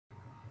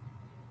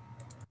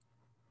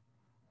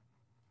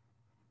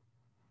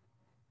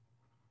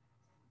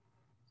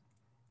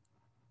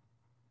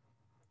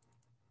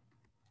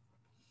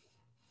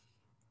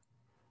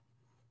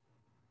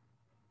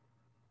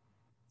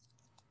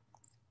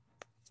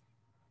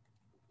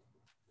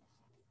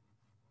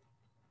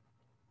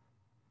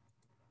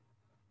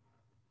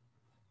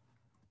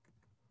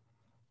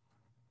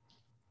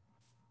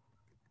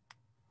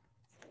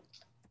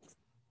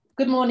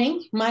Good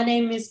morning. My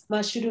name is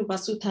Mashudu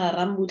Masuta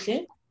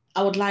Rambutle.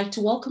 I would like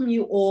to welcome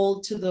you all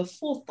to the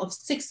fourth of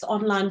 6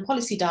 online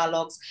policy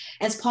dialogues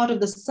as part of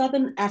the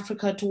Southern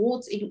Africa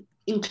Towards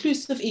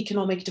Inclusive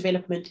Economic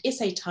Development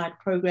SA-TIDE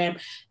program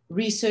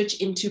Research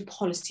into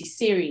Policy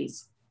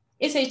series.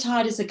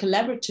 SA-TIDE is a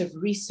collaborative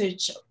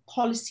research,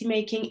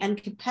 policymaking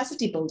and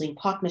capacity building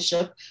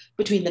partnership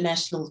between the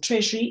National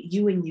Treasury,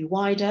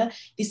 UNU-WIDER,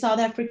 the South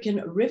African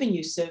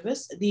Revenue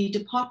Service, the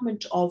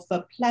Department of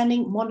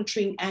Planning,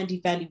 Monitoring and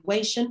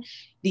Evaluation,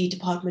 the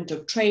Department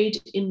of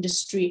Trade,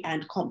 Industry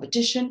and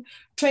Competition,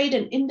 Trade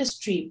and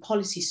Industry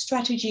Policy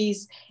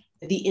Strategies,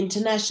 the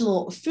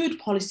International Food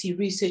Policy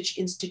Research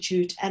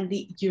Institute, and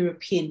the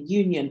European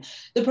Union.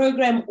 The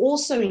program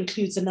also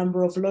includes a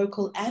number of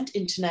local and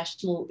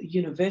international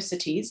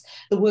universities.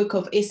 The work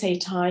of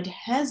SA-TIDE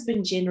has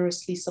been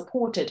generously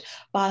supported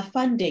by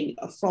funding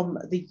from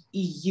the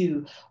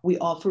EU. We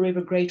are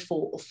forever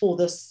grateful for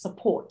this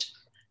support.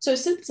 So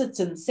since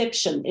its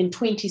inception in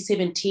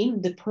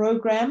 2017, the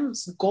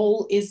program's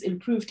goal is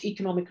improved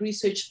economic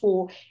research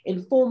for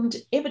informed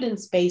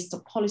evidence-based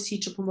policy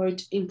to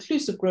promote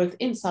inclusive growth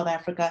in South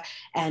Africa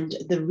and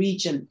the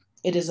region.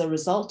 It is a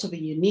result of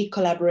a unique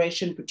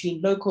collaboration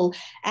between local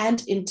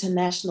and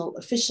international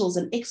officials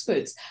and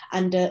experts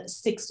under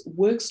 6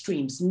 work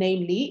streams,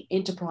 namely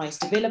enterprise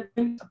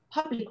development,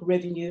 public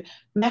revenue,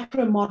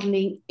 macro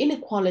modeling,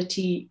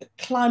 inequality,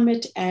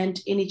 climate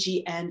and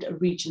energy, and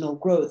regional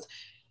growth.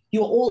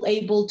 You're all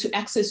able to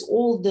access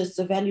all this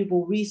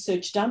valuable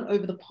research done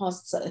over the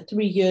past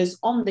 3 years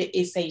on the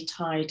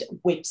SA-TIDE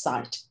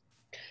website.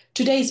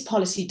 Today's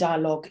policy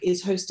dialogue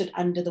is hosted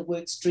under the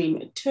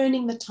workstream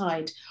Turning the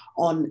Tide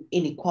on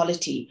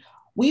Inequality.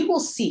 We will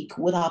seek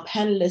with our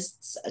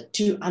panelists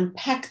to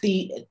unpack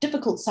the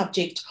difficult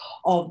subject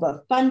of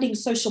funding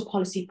social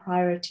policy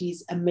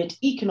priorities amid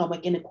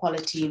economic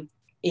inequality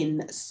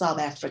in South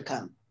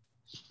Africa.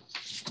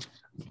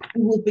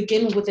 We will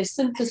begin with a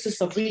synthesis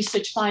of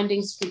research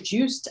findings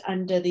produced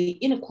under the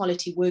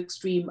Inequality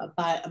Workstream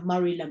by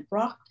Murray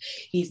Lamprecht.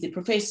 He's the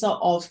Professor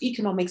of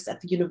Economics at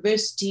the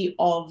University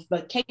of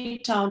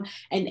Cape Town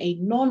and a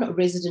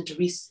non-resident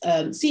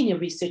Senior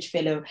Research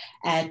Fellow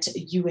at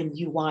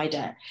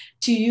UNU-WIDER.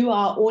 To you,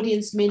 our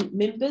audience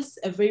members,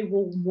 a very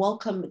warm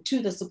welcome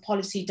to this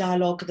policy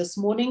dialogue this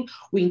morning.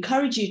 We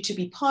encourage you to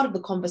be part of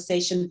the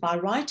conversation by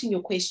writing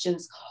your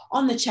questions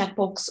on the chat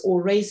box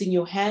or raising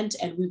your hand,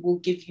 and we will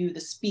give you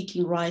the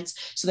speaking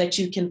rights so that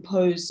you can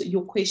pose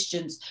your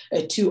questions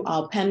to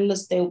our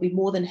panelists. They'll be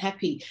more than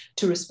happy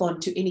to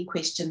respond to any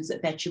questions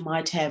that you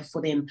might have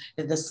for them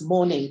this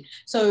morning.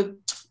 So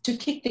to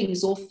kick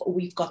things off,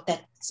 we've got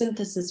that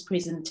synthesis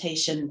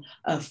presentation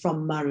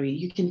from Murray.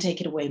 You can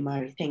take it away,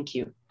 Murray. Thank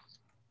you.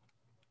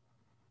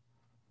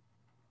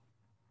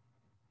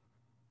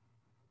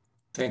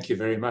 Thank you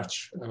very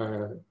much.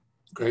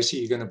 Gracie,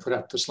 you're going to put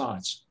up the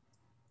slides.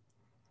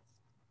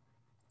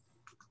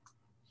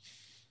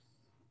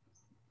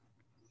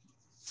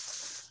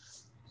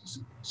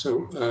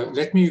 So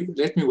let me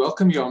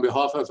welcome you on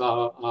behalf of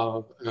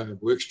our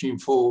Workstream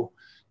 4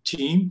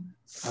 team.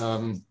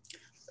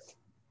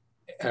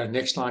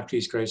 Next slide,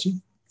 please,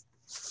 Gracie.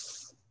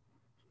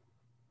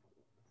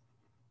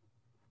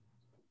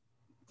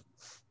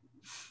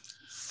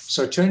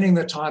 So turning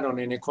the tide on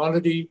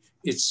inequality,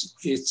 it's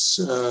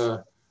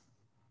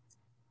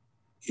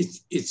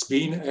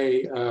been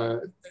a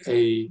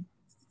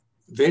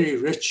very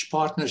rich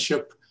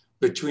partnership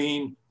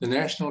between the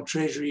National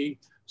Treasury,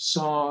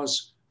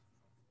 SARS,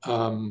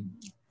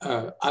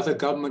 other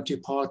government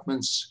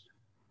departments,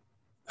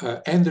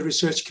 and the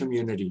research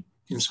community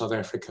in South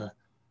Africa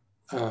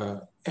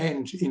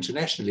and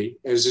internationally,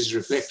 as is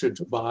reflected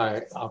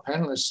by our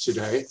panelists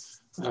today,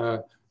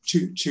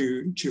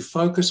 to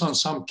focus on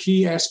some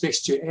key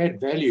aspects to add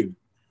value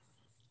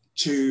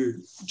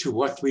to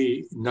what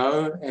we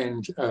know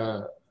and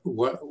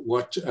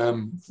what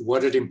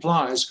it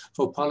implies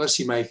for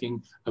policy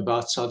making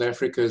about South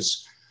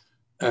Africa's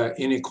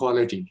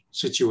inequality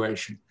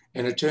situation.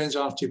 And it turns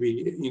out to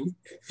be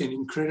an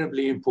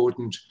incredibly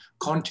important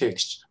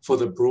context for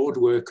the broad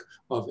work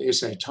of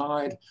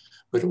SA-TIDE,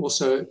 but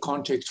also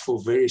context for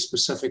very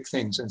specific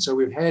things. And so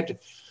we've had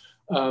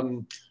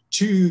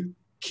 2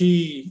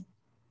 key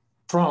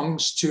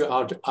prongs to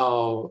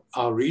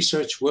our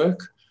research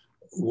work.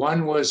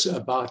 One was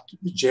about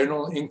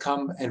general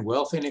income and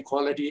wealth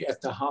inequality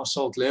at the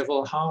household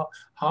level.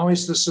 How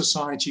is the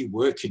society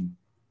working?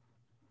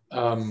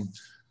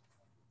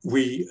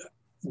 We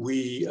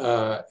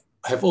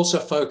have also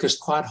focused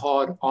quite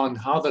hard on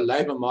how the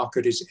labor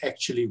market is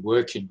actually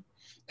working.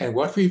 And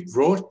what we've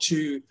brought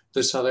to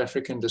the South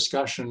African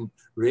discussion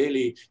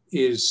really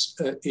is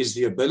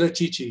the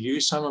ability to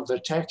use some of the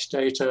tax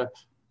data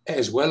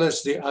as well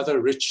as the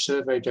other rich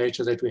survey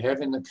data that we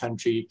have in the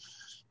country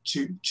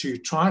to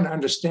try and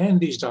understand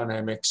these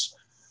dynamics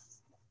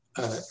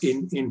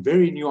in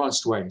very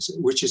nuanced ways,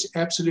 which is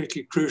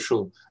absolutely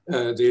crucial.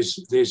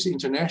 There's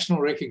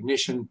international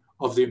recognition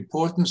of the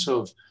importance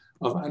of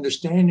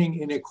understanding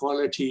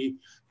inequality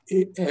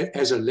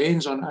as a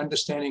lens on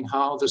understanding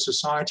how the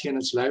society and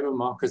its labor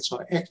markets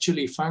are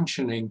actually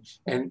functioning,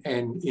 and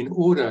in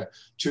order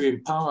to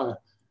empower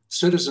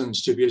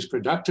citizens to be as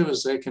productive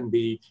as they can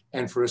be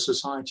and for a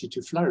society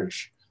to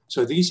flourish.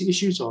 So these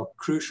issues are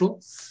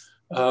crucial.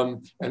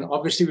 And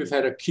obviously we've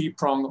had a key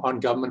prong on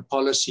government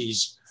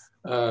policies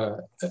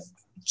for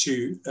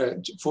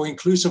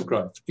inclusive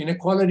growth.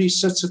 Inequality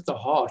sits at the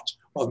heart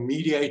of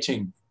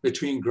mediating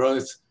between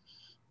growth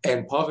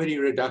and poverty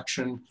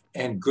reduction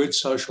and good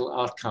social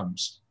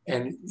outcomes.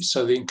 And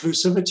so the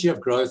inclusivity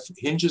of growth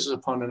hinges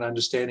upon an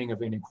understanding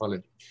of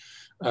inequality.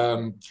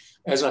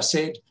 As I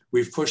said,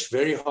 we've pushed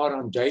very hard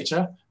on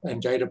data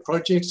and data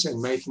projects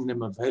and making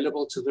them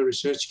available to the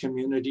research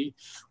community.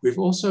 We've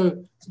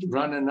also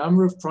run a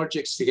number of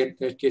projects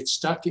that get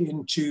stuck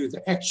into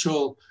the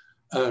actual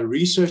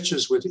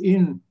researchers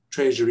within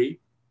Treasury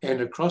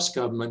and across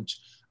government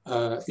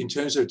in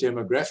terms of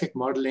demographic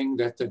modeling,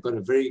 that they've got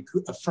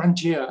a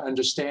frontier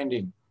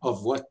understanding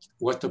of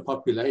what the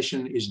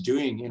population is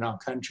doing in our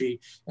country,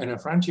 and a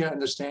frontier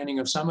understanding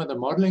of some of the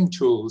modeling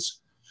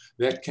tools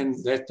that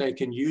they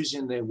can use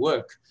in their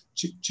work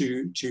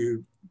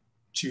to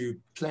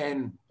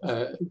plan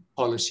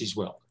policies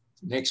well.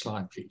 Next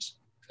slide, please.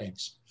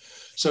 Thanks.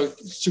 So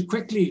to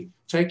quickly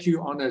take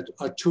you on a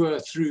tour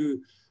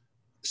through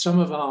some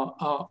of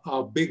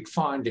our big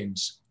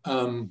findings.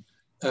 There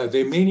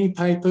are many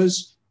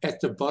papers at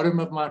the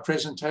bottom of my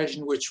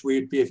presentation, which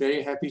we'd be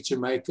very happy to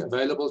make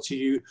available to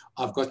you.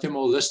 I've got them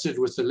all listed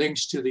with the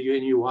links to the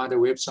UNU-WIDER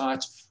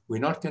website. We're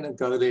not going to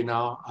go there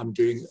now. I'm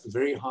doing a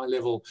very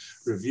high-level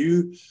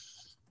review.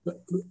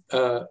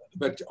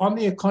 But on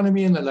the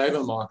economy and the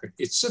labor market,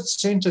 it sits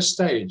center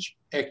stage,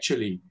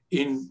 actually,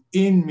 in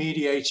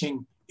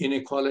mediating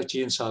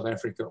inequality in South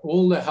Africa.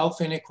 All the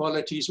health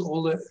inequalities,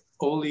 all the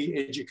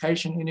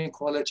education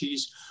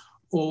inequalities,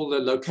 all the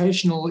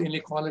locational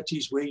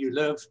inequalities where you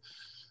live,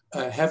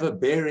 have a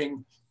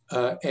bearing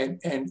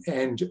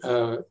and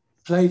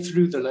play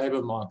through the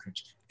labor market.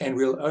 And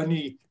we'll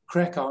only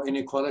crack our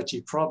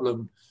inequality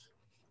problem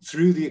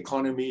through the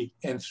economy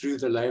and through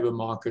the labor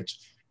market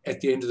at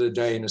the end of the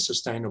day in a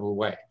sustainable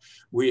way.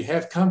 We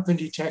have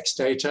company tax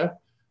data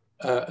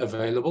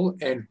available,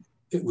 and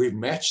we've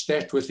matched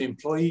that with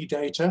employee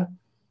data.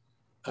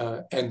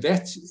 And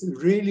that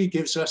really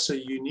gives us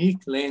a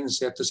unique lens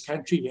that this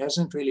country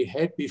hasn't really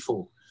had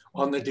before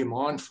on the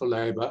demand for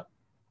labor,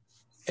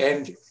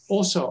 and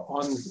also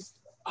on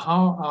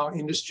how our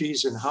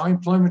industries and how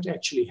employment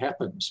actually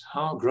happens,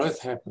 how growth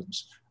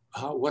happens,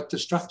 what the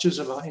structures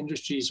of our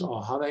industries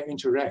are, how they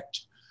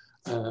interact.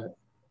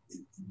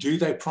 Do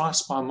they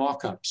price by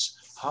markups?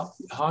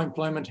 How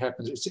employment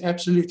happens? It's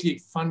absolutely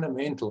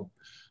fundamental.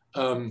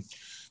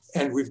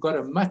 And we've got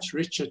a much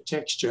richer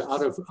texture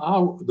out of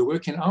the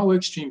work in our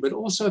work stream, but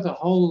also the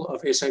whole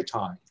of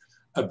SATI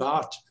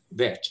about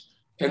that.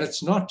 And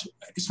it's not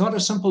a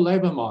simple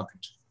labor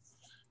market.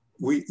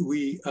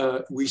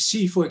 We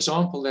see, for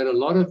example, that a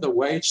lot of the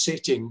wage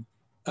setting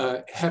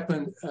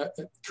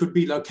could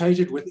be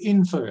located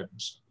within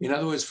firms. In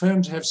other words,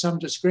 firms have some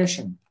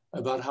discretion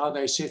about how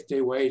they set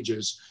their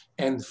wages,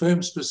 and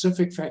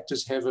firm-specific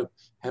factors have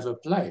a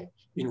play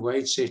in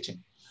wage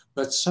setting.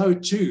 But so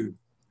too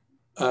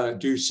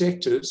do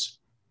sectors,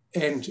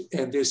 and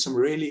there's some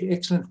really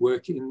excellent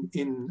work in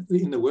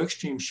the work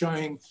stream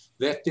showing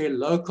that their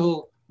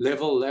local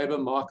level labor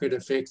market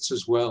effects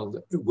as well.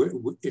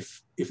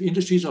 If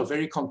industries are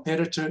very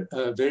competitive,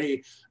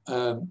 very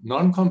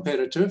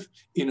non-competitive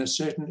in a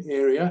certain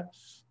area,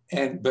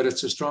 but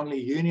it's a strongly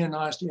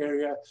unionized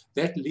area,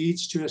 that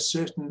leads to a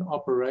certain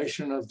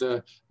operation of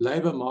the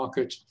labor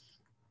market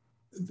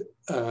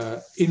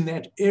in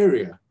that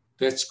area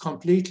that's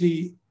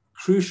completely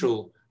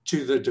crucial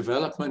to the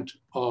development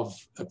of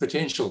a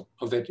potential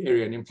of that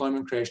area and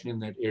employment creation in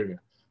that area.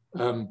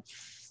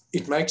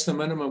 It makes the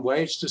minimum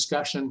wage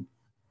discussion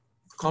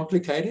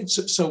complicated.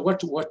 So what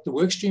the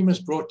work stream has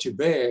brought to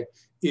bear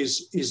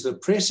is the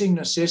pressing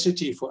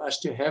necessity for us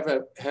to have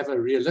a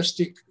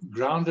realistic,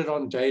 grounded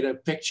on data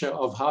picture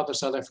of how the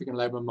South African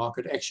labor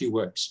market actually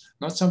works.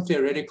 Not some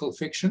theoretical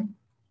fiction,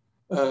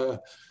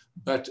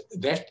 but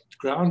that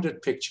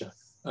grounded picture.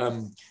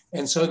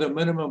 And so the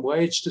minimum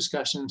wage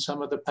discussion,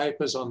 some of the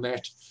papers on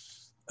that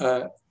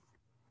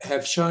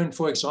have shown,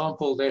 for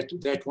example,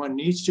 that one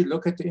needs to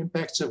look at the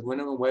impacts of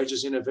minimum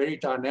wages in a very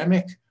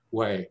dynamic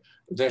way,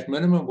 that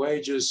minimum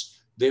wages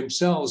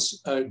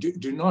themselves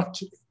do not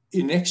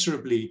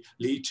inexorably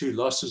lead to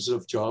losses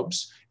of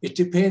jobs. It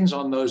depends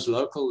on those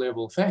local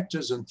level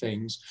factors and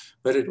things,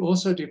 but it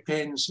also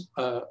depends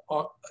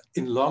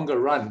in longer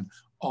run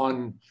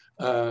on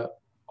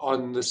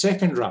the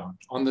second round,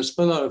 on the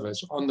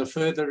spillovers, on the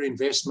further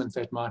investment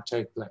that might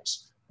take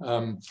place.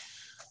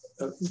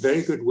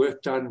 Very good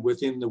work done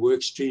within the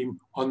work stream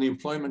on the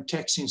employment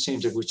tax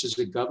incentive, which is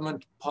a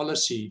government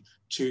policy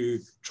to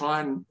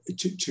try and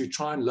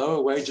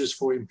lower wages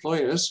for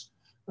employers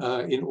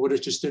in order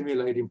to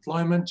stimulate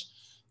employment.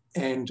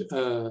 And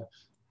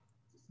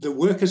the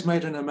work has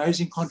made an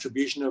amazing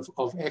contribution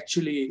of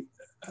actually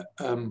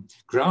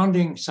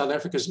grounding South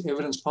Africa's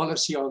evidence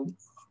policy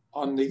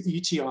on the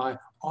ETI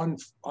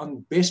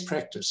on best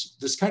practice.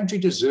 This country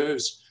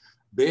deserves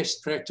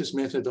best practice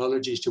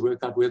methodologies to work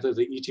out whether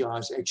the ETI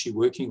is actually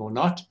working or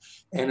not.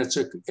 And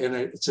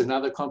it's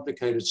another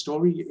complicated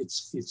story.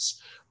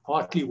 It's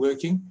partly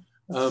working.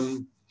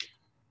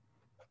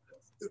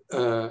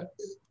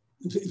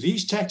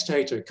 These tax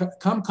data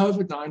come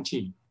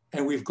COVID-19,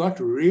 and we've got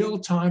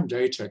real-time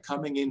data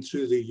coming in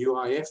through the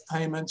UIF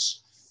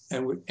payments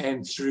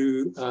and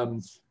through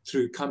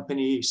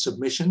company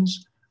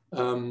submissions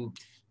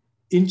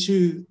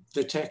into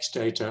the tax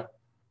data.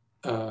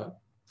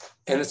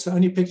 And it's the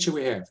only picture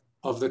we have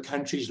of the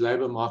country's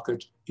labor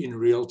market in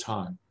real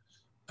time.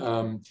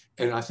 And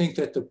I think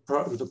that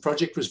the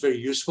project was very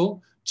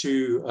useful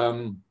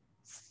to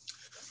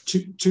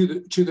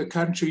the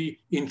country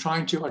in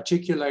trying to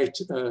articulate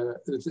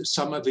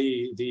some of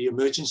the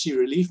emergency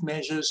relief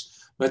measures,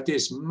 but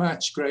there's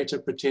much greater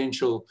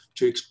potential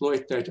to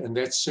exploit that, and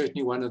that's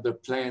certainly one of the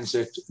plans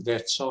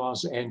that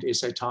SARS and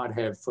SA-TIDE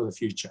have for the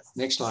future.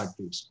 Next slide,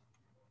 please.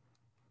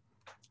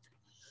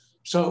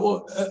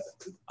 So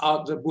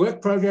the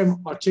work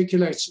program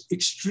articulates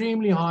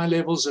extremely high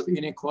levels of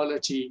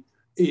inequality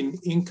in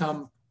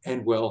income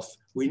and wealth.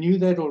 We knew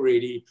that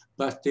already,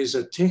 but there's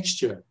a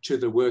texture to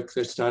the work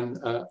that's done.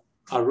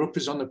 Arup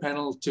is on the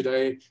panel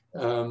today,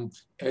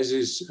 as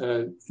is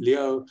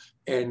Leo,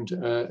 and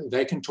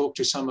they can talk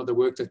to some of the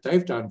work that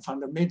they've done,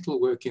 fundamental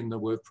work in the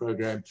work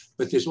program,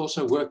 but there's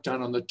also work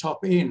done on the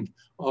top end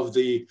of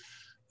the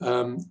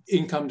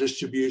income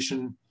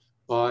distribution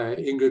by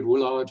Ingrid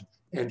Woolard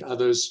and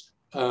others.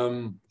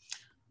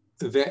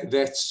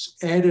 That's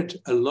added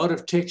a lot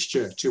of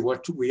texture to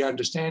what we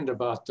understand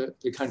about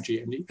the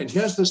country. And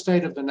here's the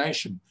state of the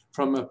nation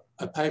from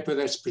a paper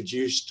that's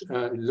produced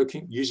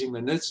using the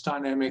NIDS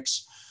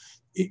dynamics.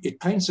 It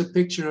paints a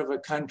picture of a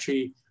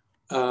country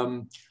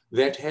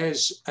that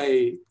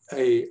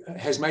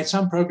has made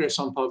some progress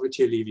on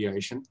poverty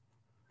alleviation,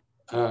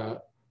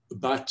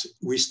 but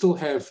we still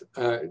have,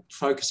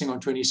 focusing on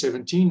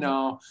 2017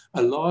 now,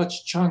 a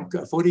large chunk,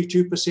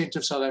 42%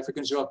 of South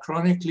Africans who are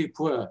chronically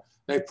poor.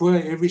 They're poor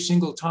every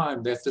single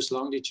time that this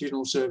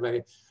longitudinal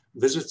survey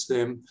visits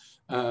them.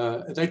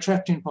 They're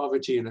trapped in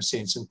poverty in a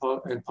sense, and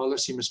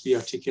policy must be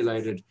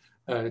articulated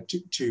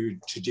to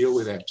deal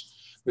with that.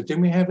 But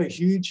then we have a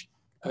huge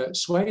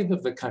swathe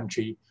of the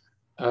country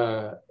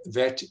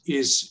that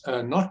is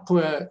not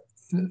poor,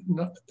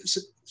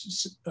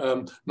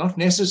 not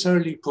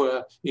necessarily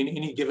poor in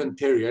any given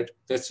period,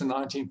 that's the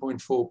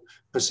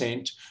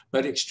 19.4%,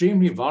 but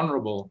extremely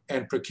vulnerable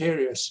and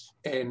precarious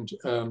and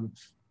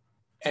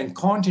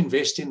can't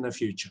invest in the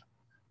future.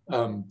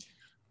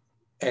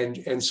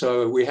 And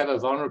so we have a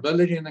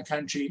vulnerability in the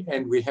country,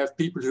 and we have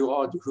people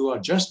who are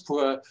just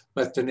poor,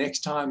 but the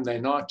next time they're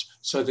not.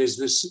 So there's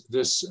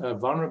this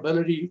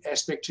vulnerability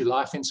aspect to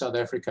life in South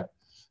Africa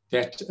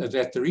that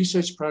the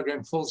research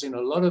program fills in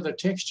a lot of the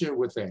texture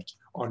with that,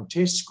 on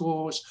test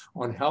scores,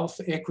 on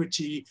health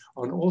equity,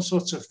 on all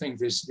sorts of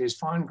things. There's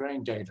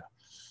fine-grained data.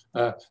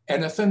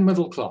 And a thin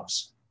middle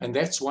class. And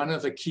that's one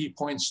of the key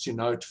points to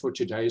note for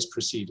today's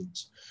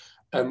proceedings.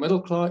 A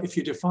middle class, if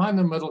you define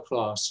the middle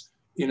class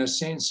in a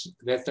sense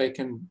that they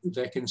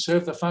can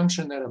serve the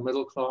function that a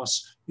middle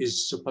class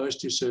is supposed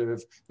to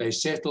serve, they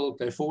settled,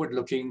 they're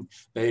forward-looking,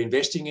 they're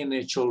investing in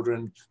their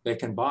children, they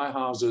can buy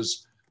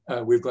houses,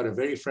 we've got a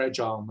very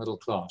fragile middle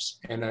class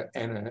and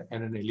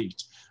an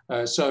elite.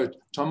 So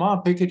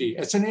Thomas Piketty,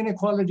 it's an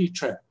inequality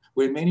trap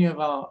where many of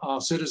our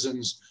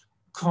citizens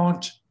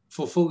can't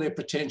fulfill their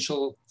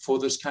potential for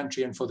this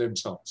country and for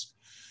themselves.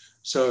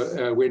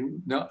 So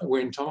when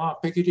Thomas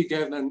Piketty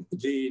gave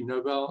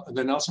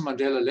the Nelson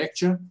Mandela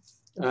Lecture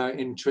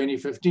in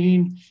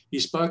 2015, he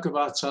spoke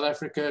about South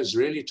Africa as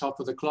really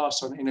top of the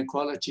class on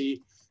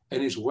inequality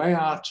and is way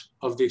out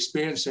of the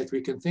experience that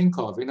we can think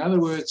of. In other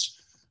words,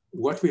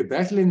 what we're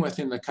battling with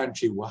in the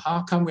country, well,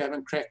 how come we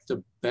haven't cracked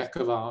the back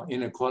of our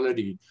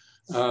inequality,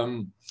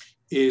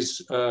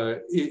 is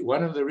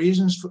one of the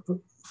reasons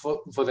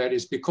for that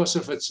is because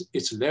of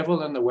its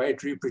level and the way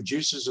it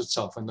reproduces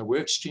itself. And the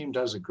work stream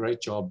does a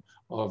great job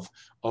of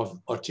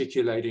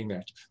articulating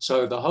that.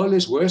 So the whole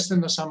is worse than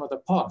the sum of the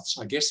parts.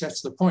 I guess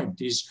that's the point.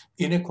 These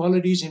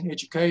inequalities in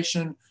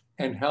education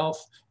and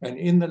health and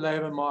in the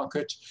labor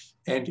market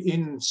and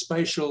in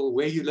spatial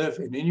where you live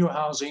and in your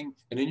housing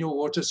and in your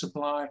water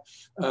supply,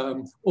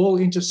 all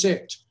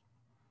intersect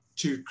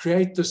to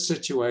create this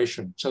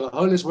situation. So the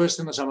whole is worse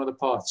than the sum of the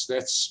parts.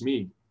 That's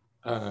me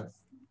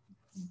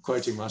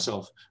quoting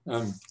myself.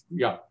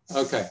 Yeah,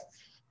 okay.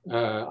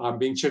 I'm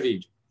being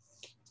chivied.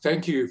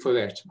 Thank you for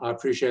that. I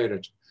appreciate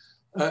it.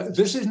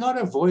 This is not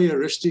a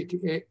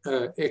voyeuristic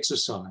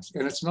exercise,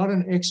 and it's not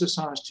an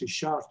exercise to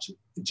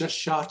just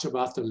shout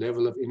about the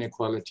level of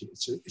inequality.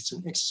 It's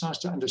an exercise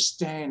to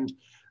understand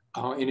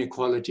our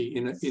inequality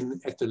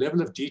at the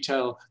level of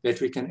detail that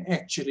we can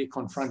actually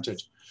confront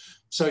it.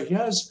 So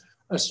here's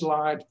a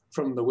slide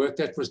from the work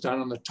that was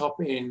done on the top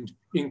end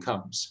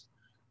incomes.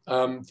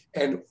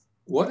 And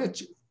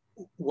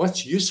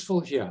what's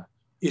useful here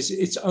is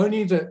it's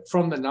only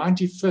from the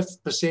 95th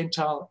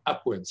percentile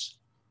upwards.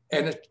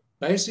 And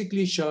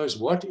basically shows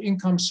what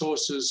income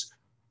sources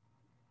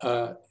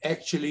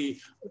actually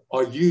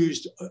are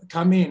used,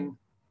 come in,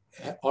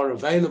 are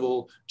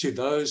available to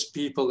those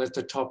people at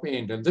the top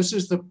end. And this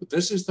is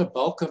the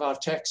bulk of our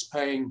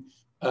tax-paying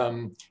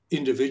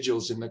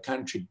individuals in the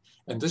country.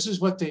 And this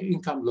is what their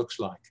income looks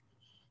like.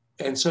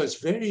 And so it's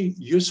very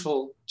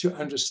useful to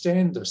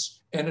understand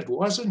this. And it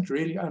wasn't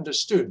really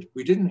understood.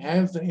 We didn't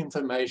have the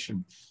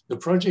information. The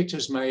project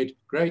has made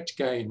great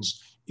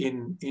gains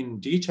in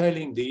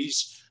detailing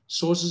these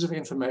sources of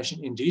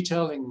information, in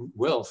detailing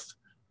wealth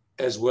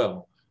as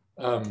well.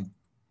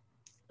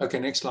 Okay,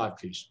 next slide,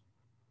 please.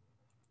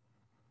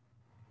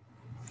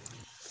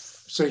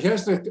 So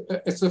here's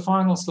it's the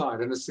final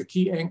slide, and it's the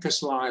key anchor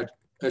slide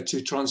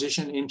to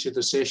transition into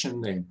the session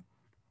then.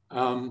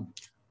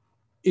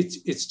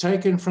 It's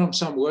taken from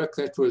some work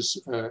that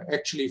was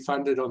actually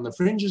funded on the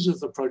fringes of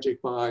the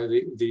project by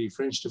the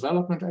French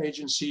Development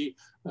Agency,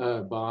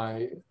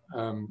 by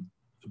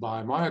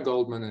Maya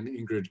Goldman and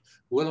Ingrid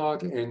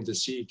Willard and the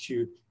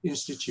CEQ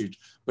Institute.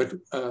 But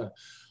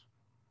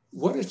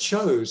what it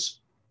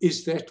shows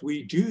is that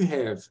we do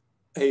have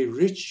a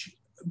rich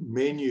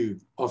menu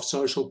of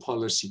social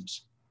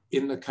policies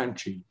in the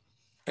country,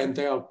 and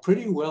they are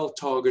pretty well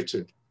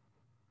targeted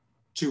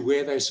to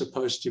where they're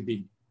supposed to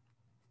be.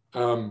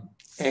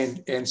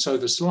 And so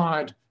the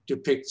slide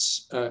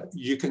depicts,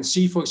 you can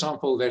see, for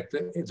example, that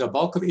the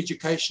bulk of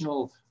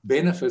educational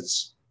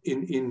benefits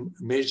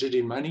measured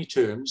in money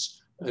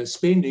terms,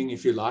 spending,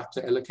 if you like,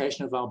 the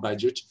allocation of our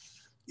budget,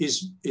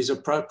 is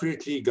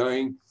appropriately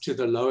going to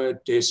the lower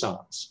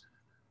deciles.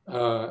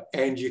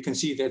 And you can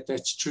see that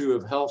that's true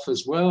of health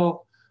as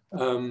well,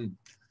 and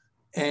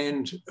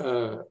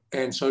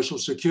social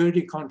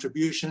security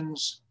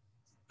contributions.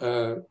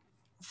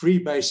 Free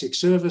basic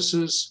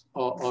services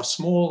are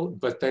small,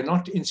 but they're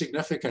not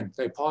insignificant.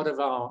 They're part of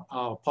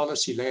our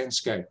policy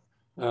landscape,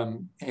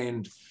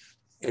 and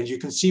you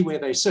can see where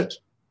they sit.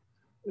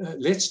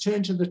 Let's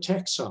turn to the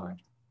tax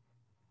side.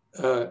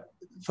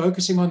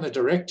 Focusing on the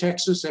direct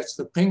taxes, that's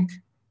the pink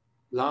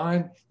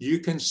line, you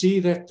can see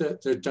that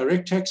the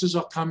direct taxes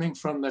are coming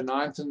from the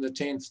 9th and the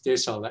 10th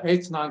decile, the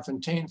 8th, 9th,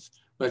 and 10th,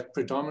 but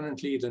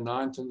predominantly the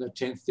 9th and the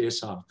 10th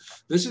decile.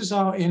 This is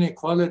our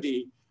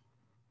inequality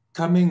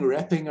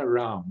wrapping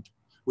around.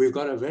 We've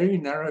got a very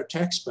narrow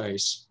tax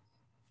base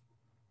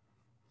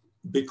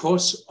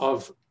because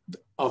of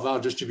our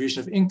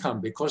distribution of income,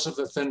 because of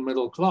the thin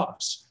middle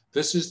class.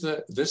 This is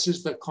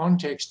the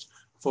context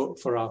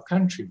for our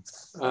country.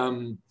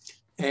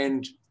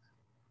 And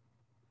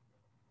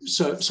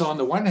so on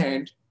the one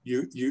hand,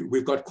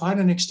 we've got quite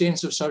an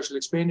extensive social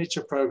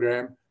expenditure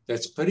program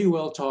that's pretty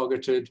well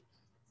targeted.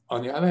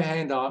 On the other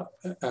hand,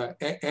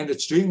 and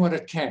it's doing what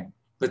it can,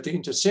 but the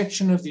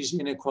intersection of these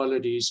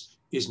inequalities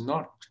is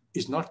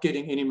not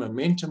getting any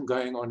momentum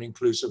going on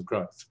inclusive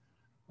growth.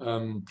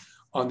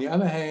 On the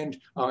other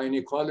hand, our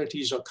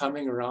inequalities are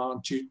coming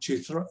around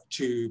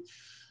to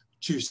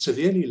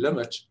severely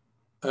limit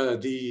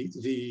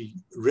the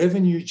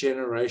revenue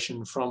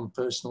generation from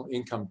personal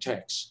income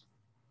tax.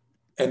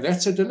 And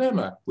that's a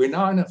dilemma. We're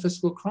now in a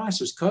fiscal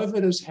crisis.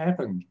 COVID has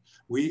happened.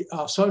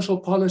 Our social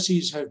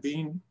policies have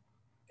been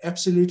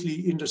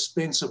absolutely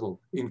indispensable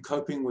in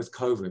coping with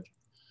COVID.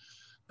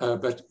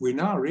 But we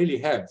now really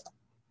have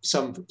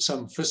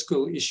some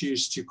fiscal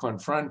issues to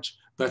confront,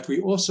 but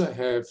we also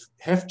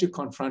have to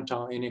confront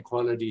our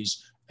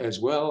inequalities as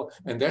well.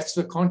 And that's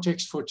the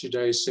context for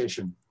today's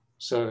session.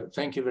 So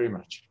thank you very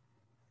much.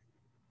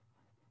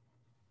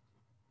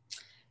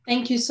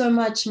 Thank you so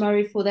much,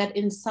 Murray, for that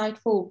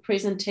insightful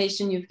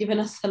presentation. You've given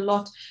us a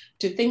lot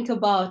to think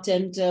about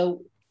and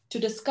to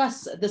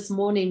discuss this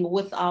morning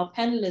with our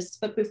panelists.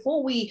 But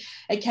before we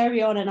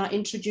carry on and I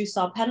introduce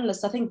our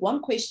panelists, I think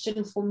one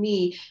question for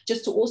me,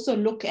 just to also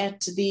look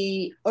at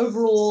the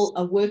overall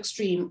work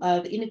stream,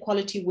 the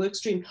inequality work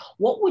stream,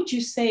 what would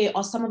you say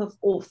are some of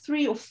the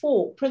 3 or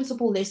 4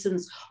 principal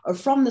lessons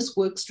from this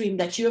work stream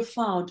that you have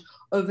found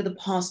over the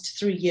past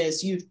 3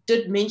 years? You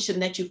did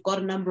mention that you've got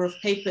a number of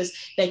papers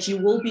that you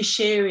will be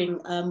sharing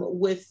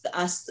with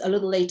us a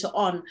little later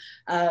on.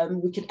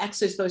 We can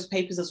access those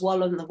papers as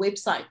well on the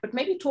website, but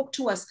maybe talk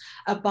to us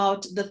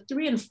about the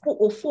 3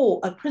 or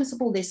 4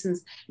 principal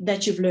lessons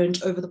that you've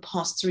learned over the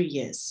past 3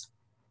 years.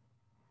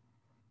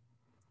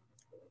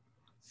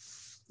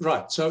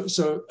 Right, so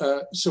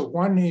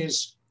one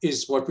is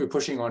what we're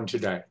pushing on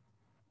today.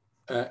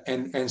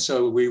 And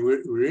so we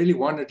really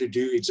wanted to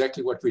do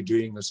exactly what we're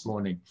doing this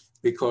morning,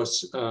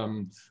 because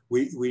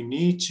we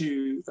need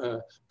to,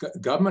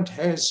 government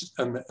has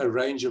a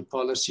range of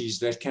policies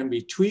that can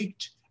be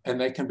tweaked and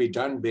they can be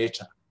done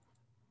better,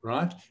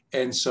 right?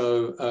 And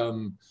so,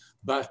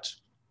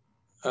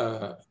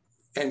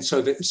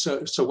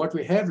 so what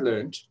we have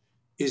learned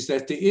is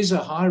that there is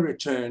a high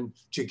return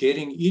to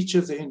getting each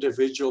of the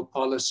individual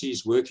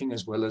policies working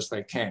as well as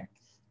they can.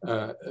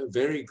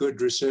 Very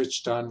good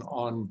research done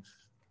on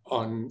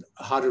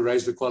how to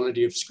raise the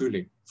quality of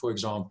schooling, for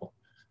example,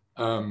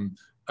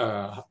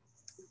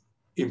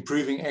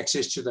 improving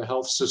access to the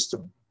health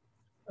system.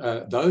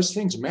 Those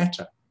things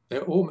matter.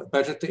 They're all,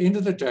 but at the end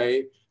of the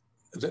day,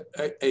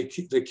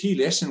 the key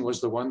lesson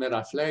was the one that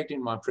I flagged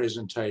in my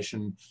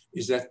presentation,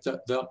 is that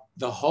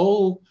the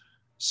whole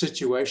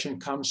situation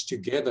comes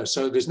together.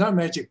 So there's no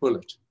magic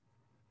bullet.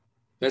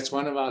 That's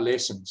one of our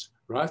lessons,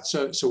 right?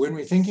 So when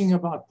we're thinking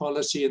about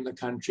policy in the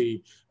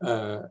country,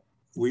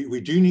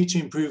 we do need to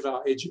improve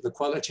the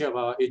quality of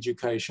our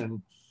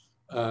education.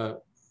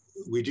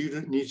 We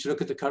do need to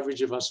look at the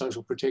coverage of our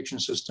social protection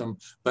system,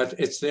 but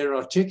it's their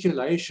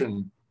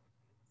articulation.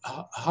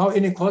 How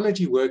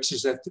inequality works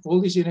is that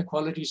all these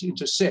inequalities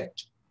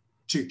intersect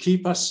to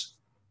keep us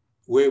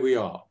where we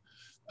are.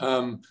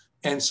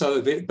 And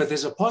so, but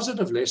there's a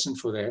positive lesson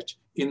for that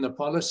in the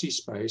policy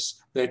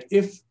space, that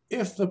if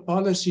the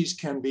policies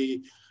can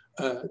be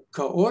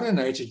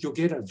coordinated, you'll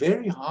get a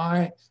very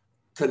high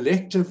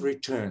collective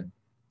return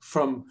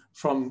from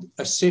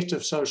a set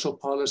of social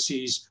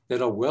policies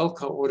that are well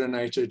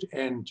coordinated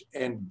and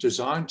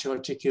designed to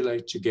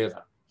articulate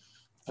together.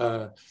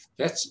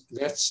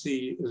 That's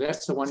the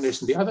one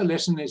lesson. The other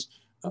lesson is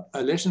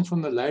a lesson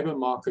from the labor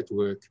market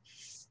work,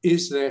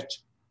 is that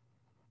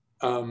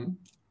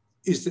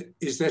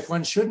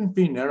one shouldn't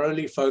be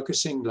narrowly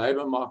focusing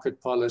labor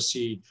market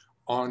policy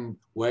on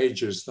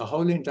wages. The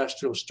whole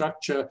industrial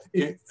structure,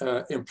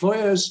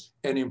 employers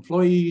and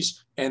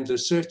employees and the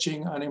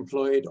searching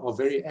unemployed are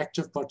very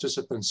active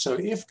participants. So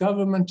if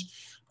government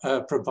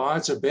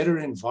provides a better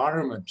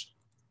environment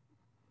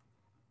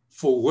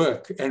for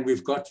work, and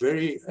we've got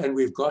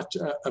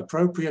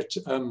appropriate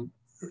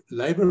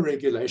labor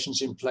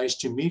regulations in place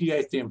to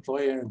mediate the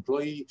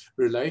employer-employee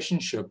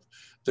relationship,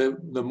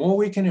 the more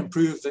we can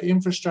improve the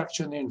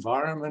infrastructure and the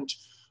environment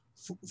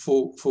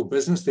for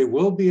business, there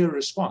will be a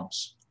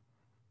response.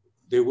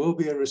 There will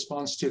be a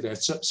response to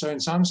that. So in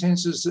some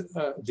senses,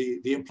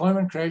 the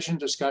employment creation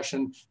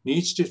discussion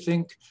needs to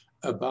think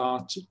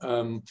about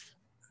a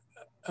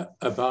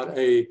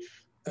very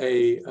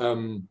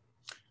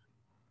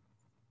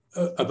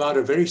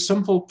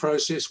simple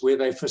process where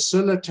they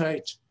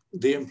facilitate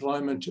the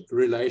employment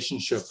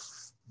relationship.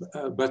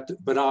 But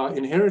our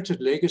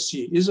inherited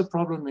legacy is a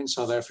problem in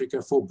South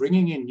Africa for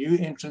bringing in new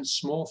entrants,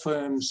 small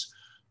firms,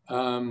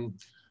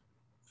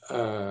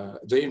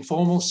 the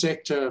informal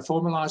sector,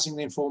 formalizing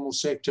the informal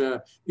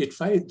sector.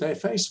 They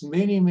face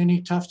many,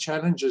 many tough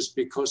challenges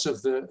because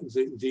of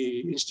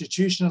the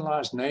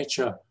institutionalized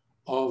nature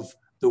of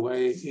the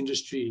way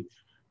industry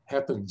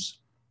happens.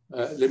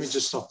 Let me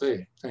just stop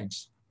there.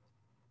 Thanks.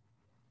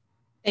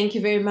 Thank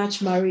you very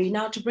much, Murray.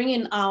 Now, to bring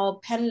in our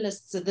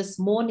panelists this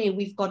morning,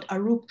 we've got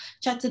Arup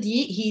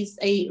Chatterjee. He's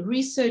a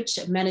research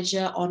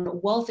manager on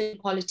wealth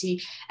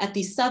inequality at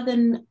the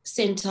Southern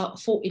Center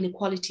for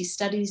Inequality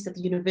Studies at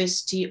the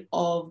University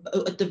of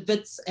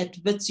Wits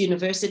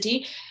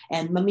University,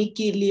 and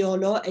Mamiki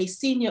Leolo, a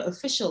senior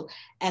official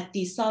at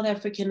the South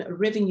African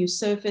Revenue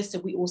Service.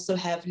 And we also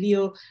have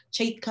Leo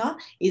Chaitka,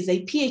 is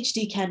a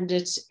PhD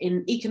candidate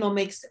in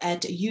economics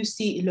at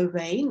UC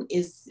Lorraine,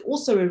 is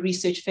also a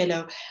research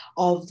fellow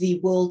of the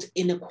World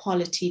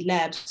Inequality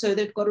Lab. So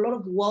they've got a lot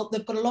of wealth,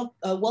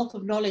 wealth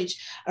of knowledge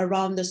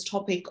around this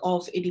topic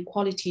of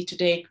inequality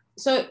today.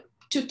 So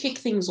to kick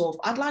things off,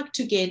 I'd like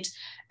to get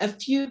a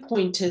few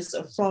pointers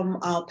from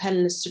our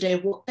panelists today,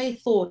 what they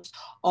thought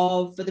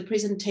of the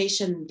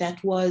presentation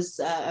that was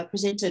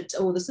presented,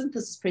 or the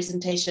synthesis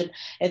presentation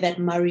that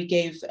Murray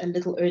gave a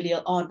little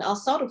earlier on. I'll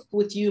start off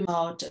with you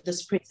about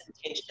this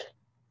presentation.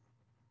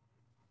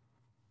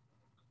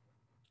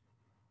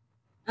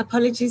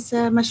 Apologies,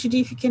 Mashudi,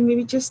 if you can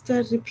maybe just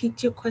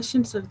repeat your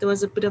question. So there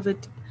was a bit of a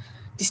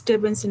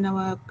disturbance in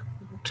our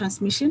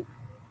transmission.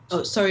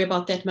 Oh, sorry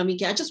about that,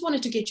 Mamiki. I just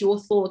wanted to get your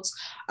thoughts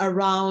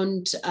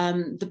around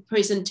the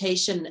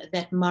presentation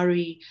that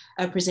Murray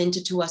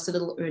presented to us a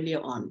little earlier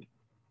on.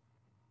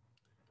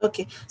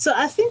 Okay, so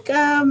I think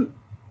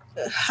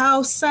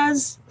how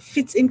SARS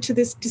fits into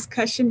this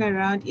discussion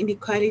around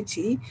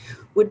inequality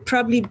would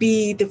probably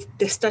be the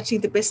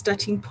best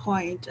starting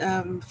point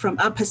from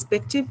our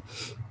perspective.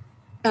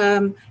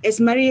 As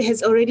Murray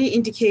has already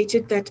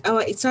indicated, that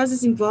our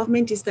SARS's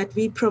involvement is that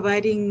we're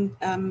providing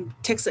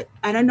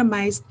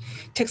anonymized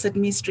tax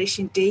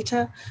administration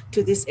data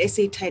to this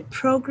SA-type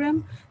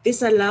program.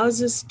 This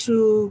allows us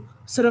to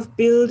sort of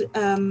build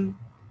a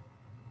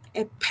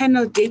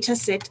panel data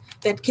set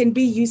that can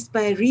be used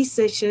by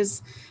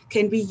researchers,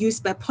 can be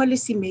used by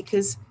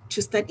policymakers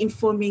to start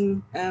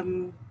informing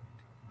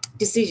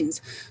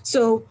decisions.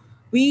 So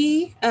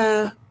we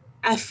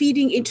are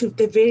feeding into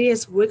the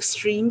various work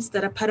streams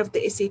that are part of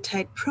the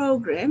SA-type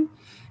program.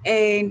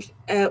 And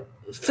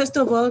first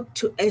of all,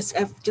 as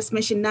I've just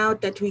mentioned now,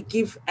 that we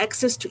give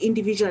access to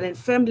individual and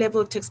firm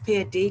level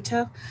taxpayer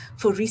data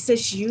for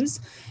research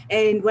use.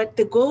 And what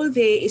the goal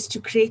there is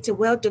to create a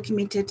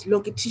well-documented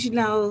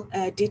longitudinal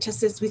data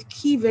sets with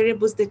key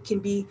variables that can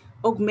be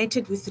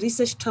augmented with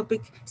research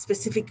topic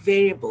specific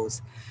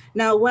variables.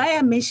 Now, why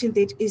I mentioned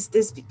that is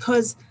this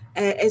because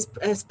as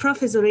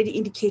Prof has already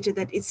indicated,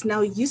 that it's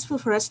now useful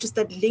for us to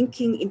start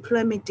linking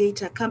employment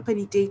data,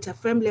 company data,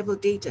 firm level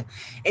data,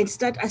 and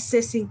start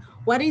assessing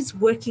what is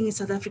working in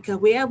South Africa,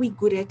 where are we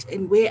good at,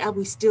 and where are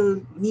we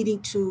still needing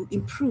to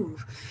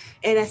improve.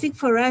 And I think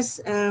for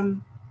us,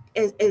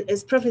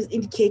 as Prof has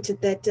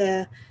indicated, that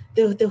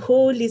the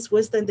whole is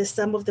worse than the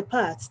sum of the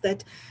parts,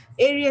 that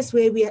areas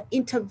where we are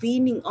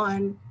intervening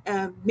on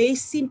may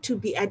seem to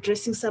be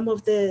addressing some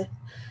of the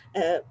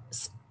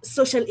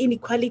social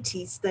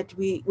inequalities that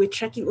we're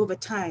tracking over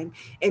time.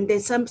 And then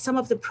some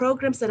of the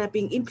programs that are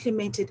being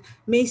implemented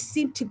may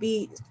seem to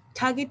be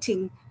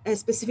targeting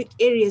specific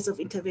areas of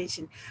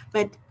intervention.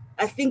 But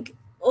I think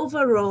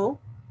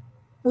overall,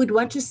 we'd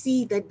want to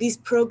see that these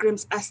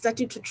programs are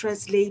starting to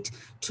translate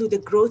to the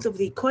growth of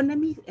the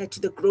economy, to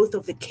the growth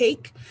of the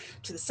cake,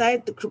 to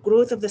the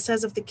growth of the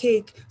size of the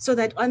cake, so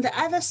that on the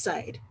other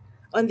side,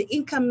 on the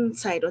income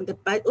side, on the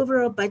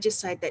overall budget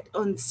side, that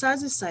on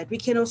SARS's side, we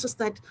can also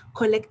start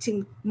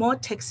collecting more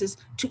taxes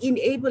to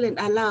enable and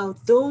allow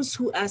those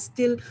who are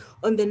still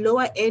on the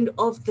lower end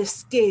of the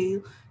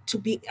scale to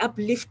be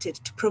uplifted,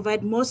 to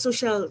provide more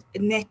social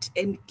net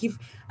and give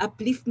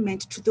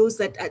upliftment to those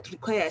that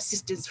require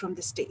assistance from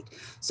the state.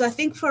 So I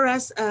think for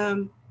us,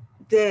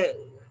 the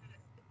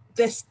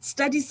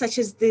studies such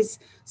as this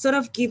sort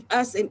of give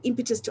us an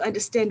impetus to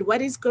understand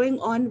what is going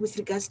on with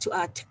regards to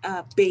our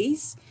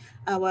base,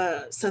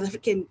 our South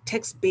African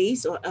tax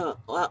base, or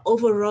our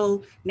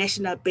overall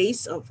national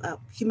base of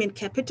human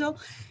capital.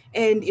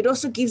 And it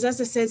also gives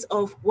us a sense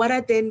of what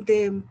are then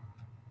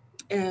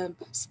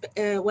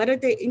what are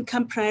the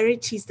income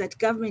priorities that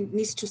government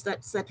needs to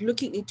start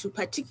looking into,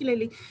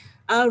 particularly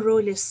our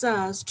role as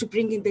SARS to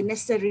bring in the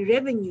necessary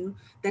revenue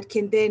that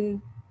can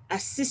then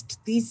assist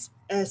these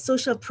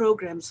social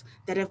programs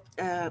that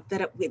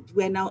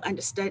we're now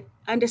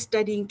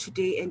understudying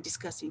today and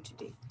discussing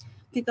today.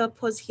 I think I'll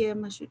pause here,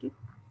 Mashudu.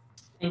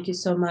 Thank you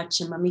so much,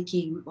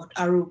 Mamiki.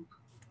 Arup.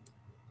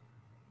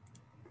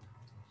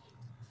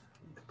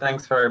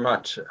 Thanks very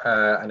much,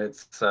 and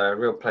it's a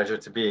real pleasure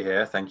to be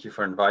here. Thank you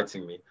for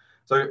inviting me.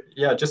 So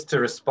yeah, just to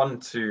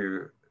respond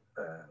to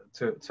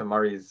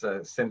Murray's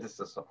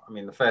synthesis, I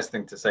mean, the first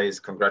thing to say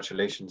is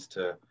congratulations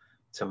to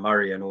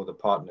Murray and all the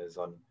partners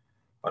on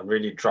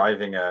really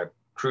driving a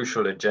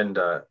crucial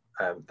agenda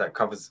that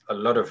covers a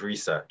lot of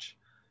research.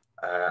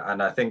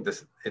 And I think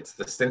it's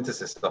the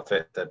synthesis of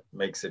it that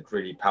makes it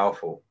really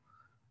powerful.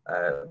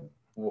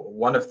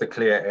 One of the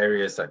clear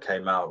areas that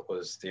came out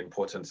was the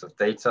importance of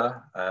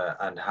data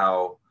and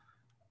how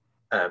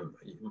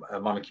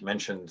Mamiki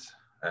mentioned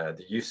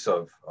the use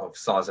of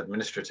SARS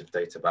administrative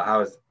data, but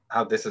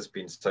how this has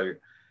been so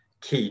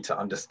key to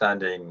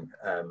understanding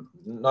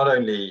not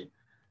only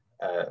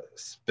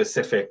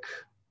specific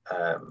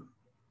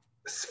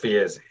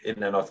spheres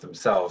in and of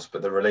themselves,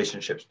 but the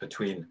relationships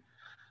between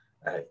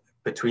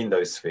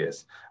those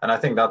spheres. And I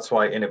think that's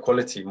why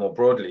inequality more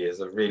broadly is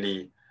a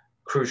really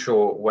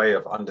crucial way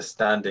of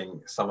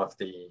understanding some of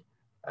the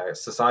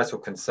societal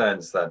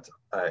concerns that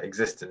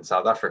exist in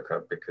South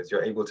Africa, because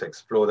you're able to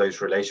explore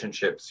those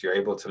relationships, you're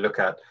able to look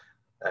at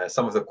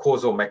some of the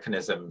causal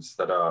mechanisms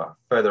that are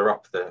further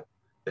up the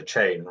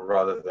chain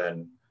rather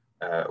than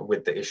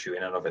with the issue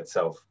in and of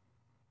itself.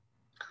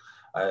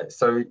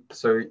 So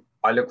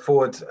I look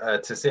forward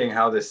to seeing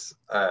how this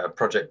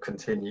project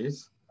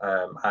continues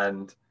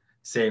and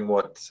seeing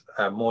what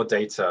more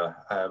data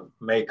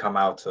may come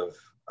out of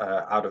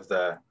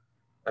the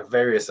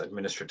various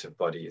administrative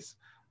bodies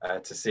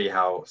to see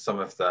how some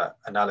of the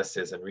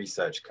analysis and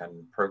research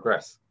can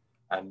progress.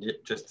 And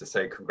just to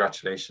say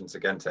congratulations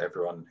again to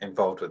everyone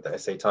involved with the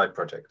SATI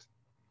project.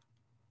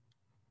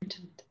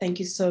 Thank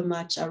you so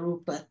much,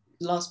 Arup.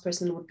 Last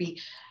person would be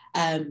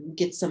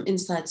get some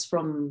insights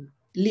from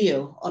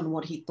Leo on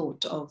what he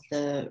thought of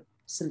the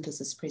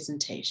synthesis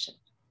presentation.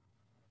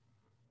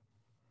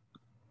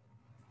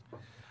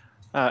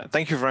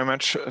 Thank you very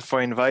much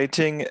for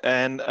inviting,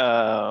 and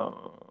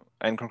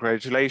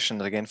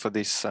congratulations again for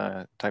this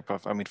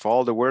for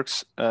all the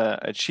works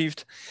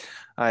achieved.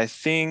 I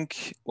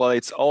think, well,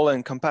 it's all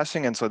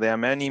encompassing, and so there are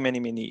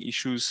many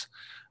issues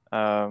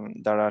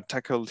that are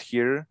tackled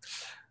here.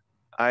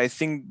 I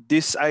think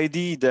this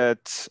idea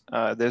that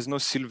there's no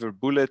silver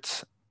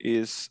bullet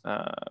is,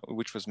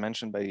 which was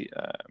mentioned by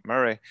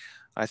Murray,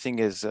 I think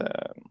is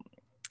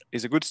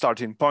a good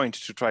starting point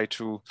to try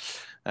to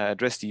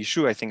address the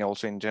issue. I think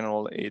also in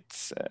general,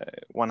 it's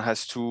one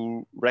has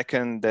to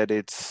reckon that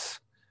it's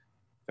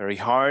very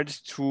hard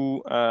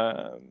to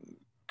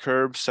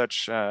curb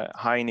such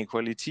high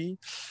inequality,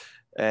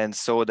 and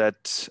so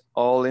that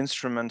all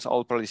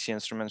policy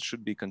instruments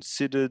should be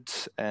considered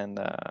and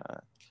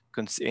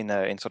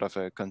in sort of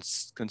a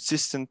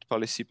consistent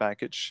policy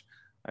package.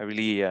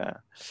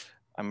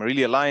 I'm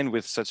really aligned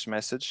with such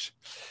message,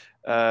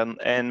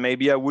 and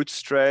maybe I would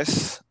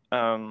stress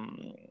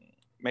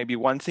maybe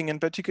one thing in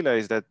particular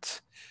is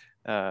that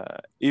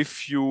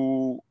if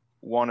you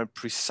want to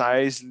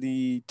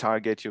precisely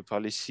target your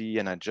policy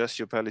and adjust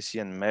your policy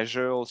and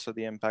measure also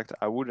the impact,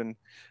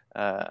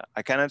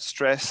 I cannot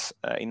stress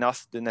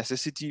enough the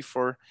necessity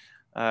for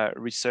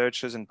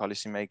researchers and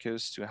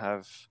policymakers to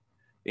have,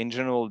 in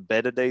general,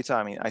 better data.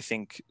 I mean, I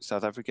think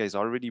South Africa is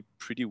already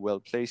pretty well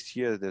placed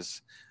here.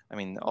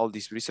 All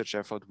this research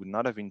effort would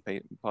not have been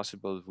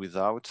possible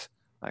without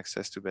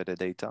access to better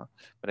data.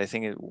 But I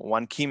think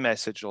one key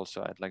message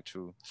also I'd like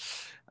to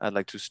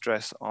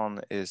stress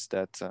on is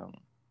that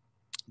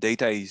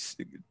data is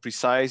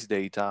precise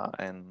data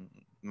and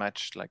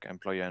matched like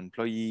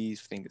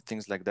employer-employees,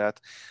 things like that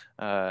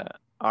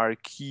are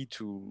key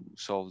to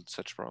solve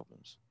such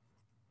problems.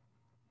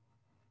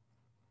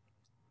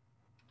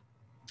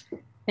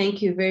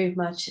 Thank you very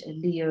much,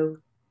 Leo.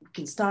 We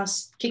can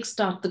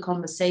kickstart the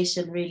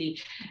conversation really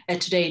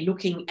today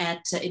looking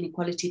at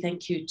inequality.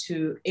 Thank you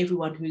to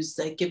everyone who's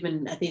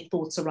given their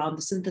thoughts around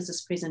the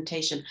synthesis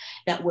presentation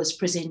that was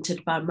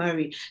presented by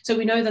Murray. So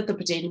we know that the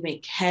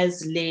pandemic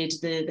has led,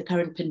 the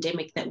current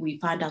pandemic that we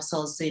find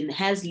ourselves in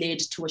has led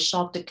to a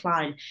sharp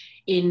decline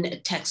in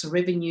tax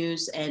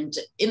revenues. And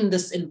in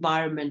this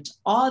environment,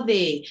 are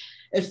there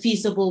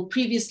feasible,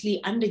 previously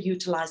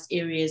underutilized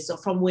areas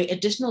from where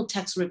additional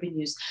tax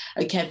revenues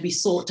can be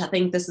sought? I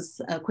think this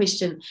is a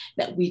question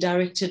that we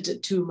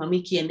directed to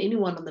Mamiki and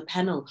anyone on the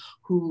panel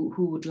who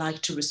would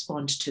like to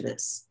respond to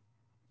this.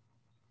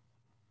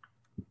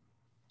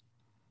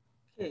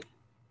 Okay.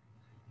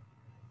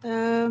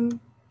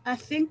 I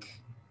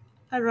think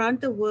around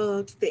the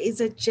world, there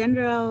is a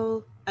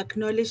general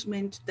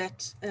acknowledgement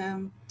that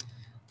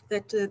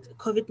that the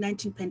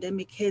COVID-19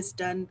 pandemic has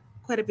done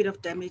quite a bit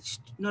of damage,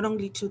 not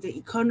only to the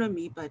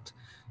economy, but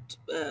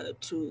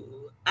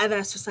to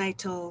other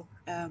societal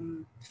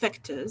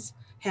factors,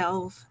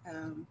 health,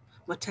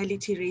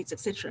 mortality rates,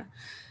 etc.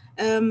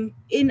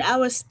 In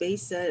our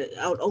space,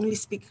 I would only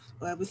speak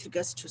with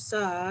regards to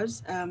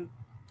SARS.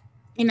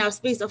 In our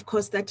space, of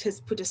course, that has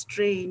put a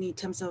strain in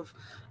terms of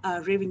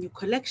revenue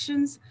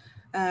collections.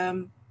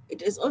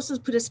 It has also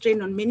put a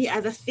strain on many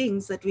other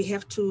things that we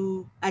have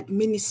to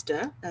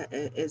administer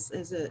as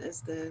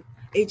the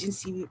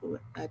agency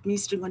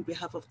administering on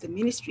behalf of the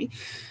ministry.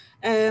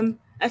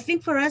 I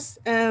think for us,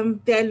 there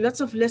are lots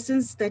of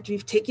lessons that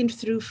we've taken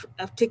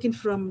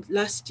from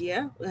last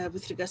year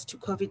with regards to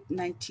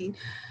COVID-19.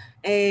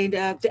 And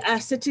there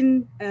are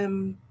certain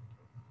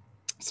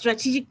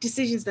strategic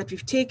decisions that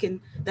we've taken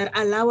that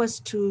allow us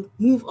to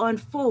move on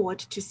forward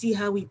to see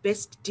how we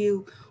best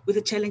deal with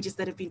the challenges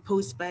that have been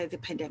posed by the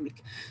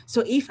pandemic.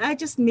 So if I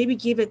just maybe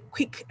give a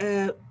quick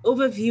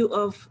overview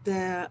of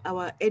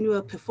our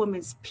annual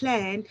performance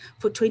plan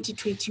for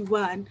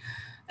 2021,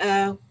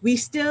 we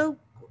still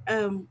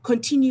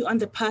continue on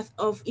the path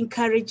of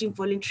encouraging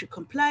voluntary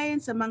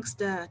compliance amongst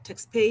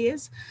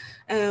taxpayers,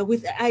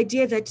 with the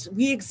idea that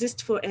we exist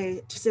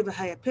to serve a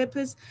higher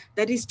purpose,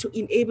 that is to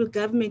enable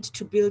government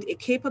to build a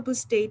capable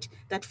state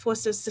that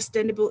fosters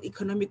sustainable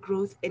economic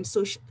growth and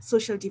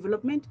social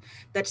development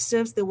that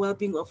serves the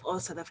well-being of all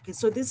South Africans.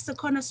 So this is the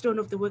cornerstone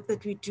of the work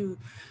that we do.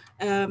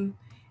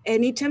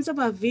 And in terms of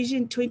our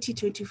vision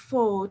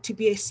 2024, to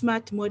be a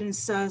smart, modern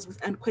SARS with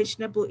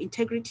unquestionable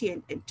integrity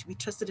and to be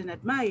trusted and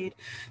admired,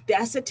 there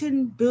are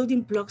certain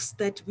building blocks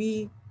that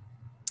we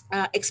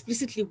are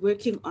explicitly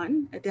working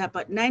on. There are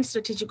about 9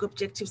 strategic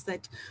objectives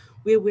that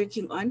we're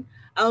working on.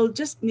 I'll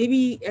just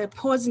maybe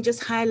pause and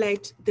just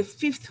highlight the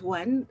 5th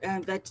one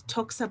that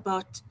talks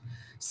about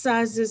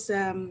SARS's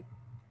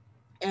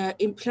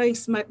employing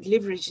smart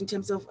leverage in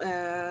terms of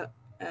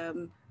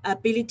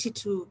ability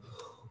to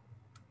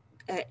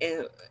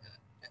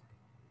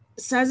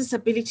SARS's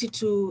ability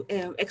to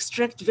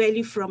extract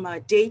value from our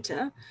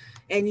data.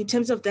 And in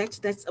terms of that,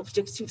 that's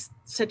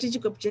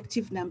strategic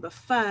objective number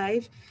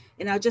 5.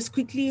 And I'll just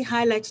quickly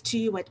highlight to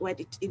you what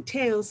it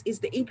entails is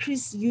the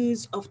increased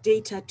use of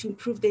data to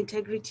improve the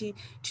integrity,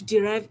 to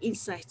derive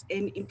insights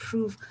and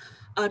improve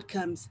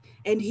outcomes.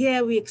 And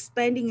here we're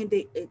expanding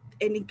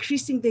and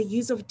increasing the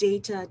use of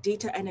data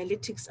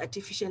analytics,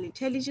 artificial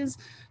intelligence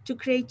to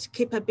create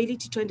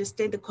capability to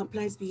understand the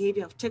compliance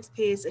behavior of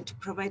taxpayers and to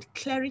provide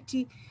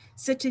clarity,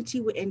 certainty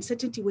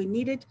where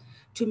needed,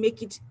 to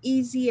make it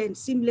easy and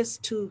seamless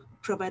to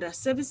provide our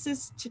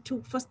services,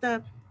 to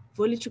foster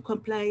voluntary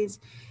compliance,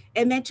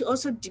 and then to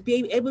also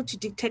be able to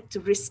detect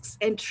risks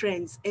and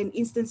trends and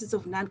instances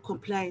of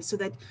non-compliance so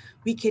that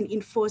we can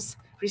enforce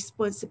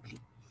responsibly.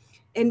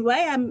 And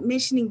why I'm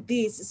mentioning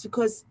this is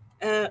because,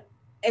 as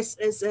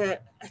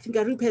I think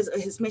Arup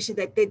has mentioned,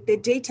 that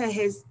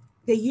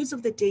the use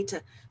of the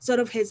data sort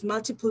of has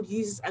multiple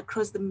uses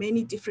across the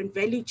many different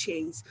value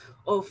chains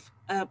of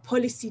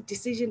policy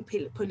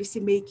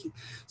making.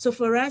 So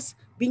for us,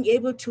 being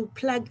able to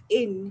plug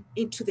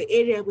into the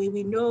area where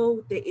we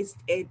know there is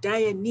a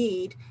dire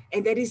need,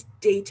 and that is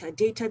data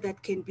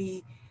that can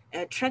be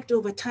tracked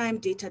over time,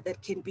 data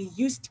that can be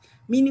used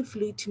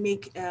meaningfully to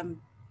make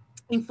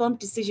informed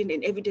decision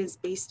and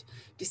evidence-based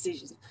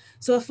decisions.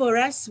 So for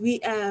us,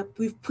 we've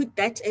put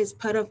that as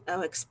part of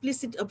our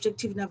explicit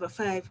objective number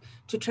 5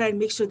 to try and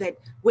make sure that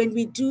when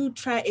we do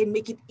try and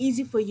make it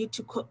easy for you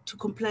to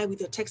comply with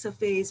your tax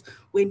affairs,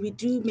 when we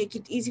do make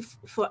it easy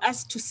for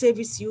us to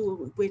service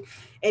you,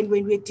 and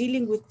when we're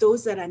dealing with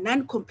those that are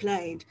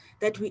non-compliant,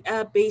 that we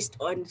are based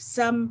on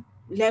some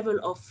level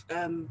of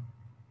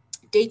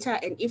data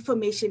and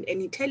information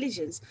and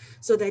intelligence,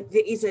 so that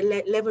there is a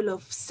level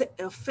of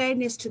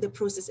fairness to the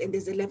process, and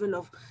there's a level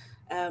of,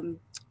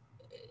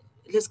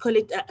 let's call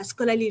it a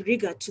scholarly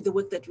rigor to the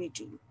work that we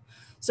do.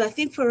 So I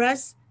think for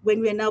us, when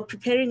we're now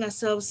preparing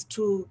ourselves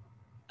to,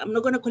 I'm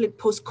not going to call it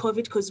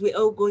post-COVID because we're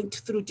all going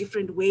through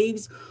different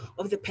waves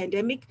of the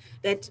pandemic,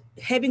 that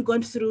having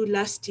gone through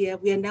last year,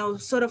 we are now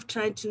sort of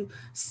trying to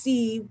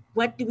see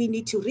what do we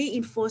need to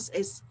reinforce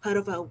as part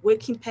of our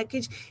working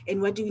package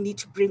and what do we need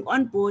to bring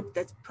on board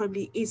that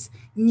probably is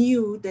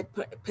new that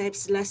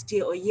perhaps last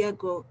year or a year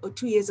ago or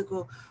 2 years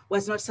ago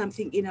was not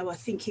something in our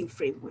thinking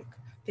framework.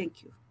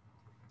 Thank you.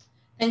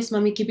 Thanks,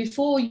 Mamiki.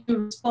 Before you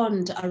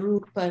respond,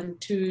 Arup,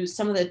 to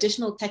some of the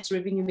additional tax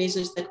revenue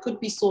measures that could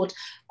be sought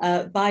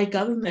by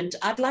government,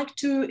 I'd like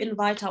to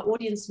invite our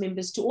audience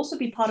members to also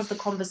be part of the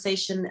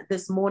conversation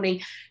this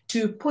morning,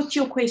 to put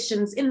your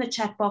questions in the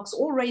chat box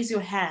or raise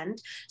your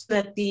hand so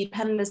that the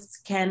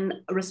panelists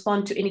can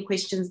respond to any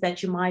questions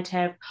that you might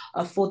have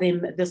for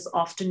them this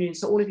afternoon.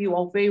 So all of you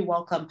are very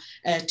welcome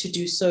to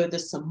do so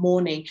this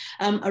morning.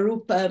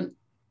 Arup,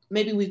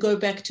 maybe we go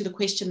back to the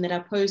question that I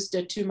posed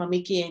to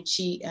Mamiki and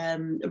she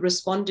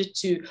responded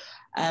to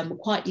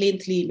quite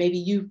lengthily. Maybe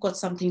you've got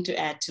something to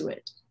add to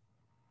it.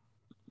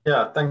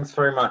 Yeah, thanks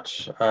very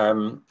much.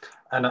 And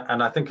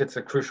I think it's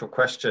a crucial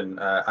question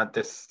at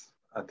this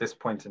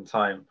point in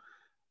time.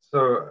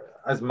 So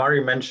as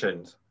Murray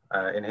mentioned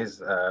in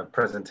his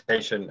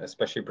presentation,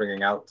 especially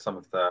bringing out some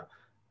of the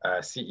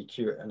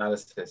CEQ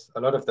analysis, a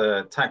lot of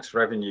the tax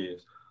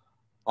revenues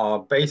are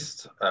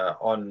based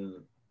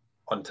on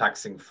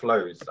taxing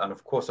flows. And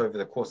of course, over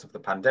the course of the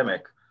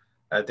pandemic,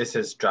 this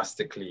has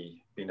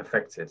drastically been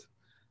affected.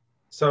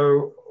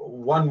 So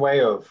one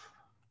way of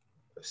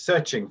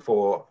searching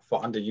for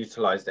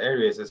underutilized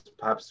areas is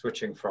perhaps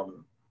switching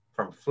from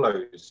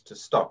flows to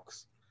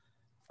stocks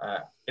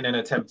in an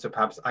attempt to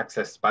perhaps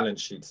access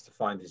balance sheets to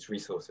find these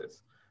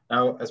resources.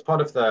 Now, as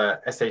part of the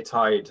SA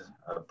Tide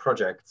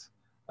project,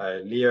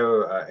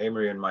 Leo,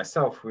 Amory, and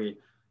myself, we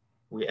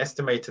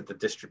estimated the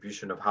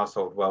distribution of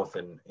household wealth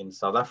in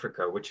South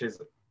Africa, which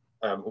is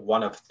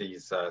one of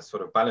these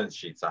sort of balance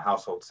sheets, a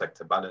household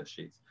sector balance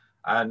sheets.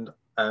 And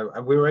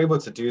we were able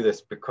to do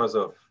this because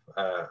of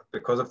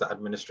the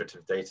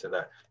administrative data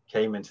that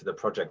came into the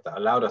project that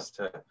allowed us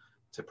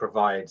to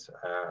provide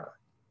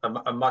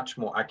a much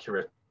more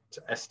accurate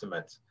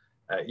estimate,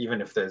 even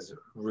if there's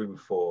room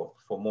for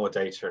more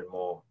data and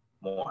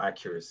more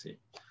accuracy.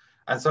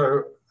 And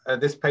so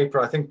this paper,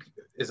 I think,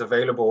 is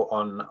available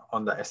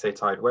on the SA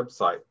Tide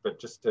website, but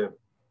just to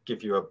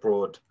give you a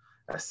broad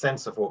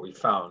sense of what we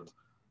found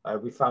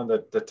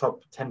that the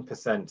top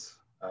 10%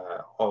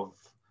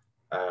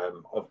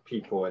 of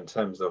people in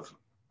terms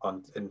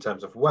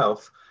of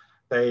wealth,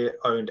 they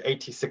owned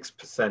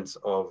 86%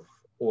 of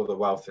all the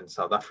wealth in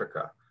South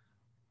Africa,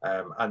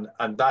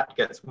 and that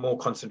gets more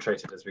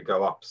concentrated as we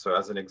go up. So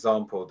as an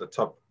example, the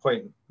top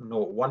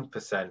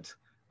 0.01%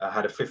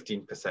 had a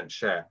 15%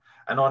 share,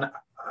 and on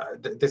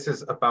this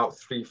is about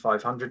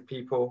 3,500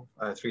 people,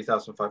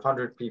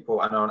 3,500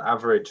 people, and on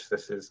average,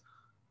 this is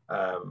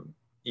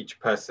each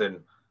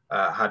person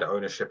had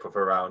ownership of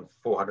around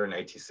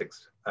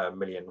 486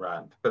 million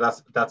rand,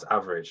 but that's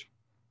average.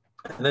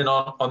 And then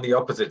on the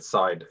opposite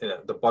side,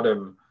 the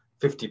bottom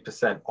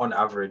 50% on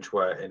average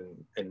were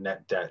in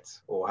net debt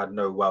or had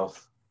no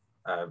wealth,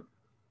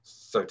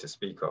 so to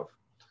speak of.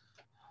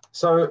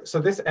 So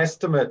this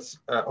estimate,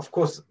 of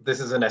course, this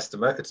is an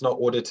estimate, it's not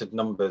audited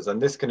numbers,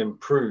 and this can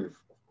improve,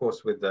 of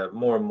course, with the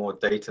more and more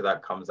data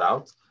that comes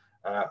out,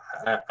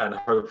 and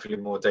hopefully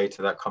more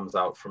data that comes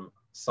out from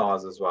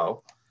SARS as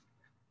well.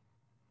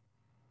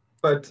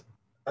 But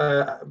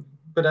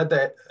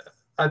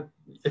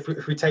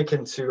if we take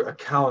into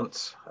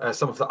account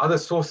some of the other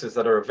sources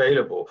that are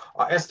available,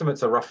 our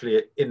estimates are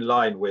roughly in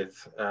line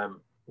with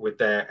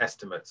their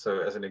estimates. So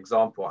as an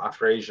example,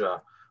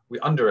 Afrasia, we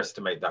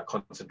underestimate that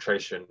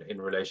concentration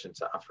in relation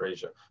to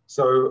Afrasia.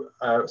 So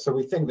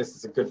we think this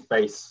is a good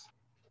base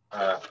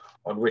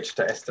on which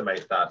to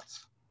estimate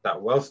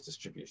that wealth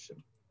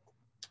distribution.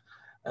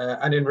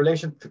 And in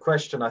relation to the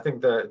question, I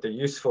think the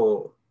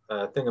useful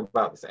thing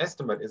about this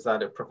estimate is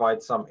that it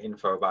provides some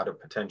info about a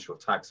potential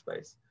tax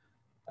base.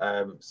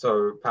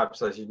 So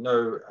perhaps, as you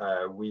know,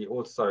 we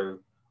also,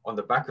 on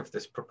the back of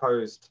this,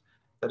 proposed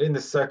that in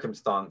this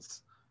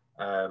circumstance,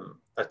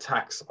 a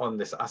tax on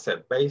this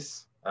asset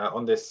base,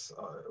 on this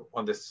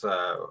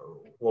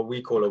what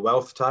we call a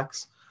wealth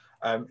tax,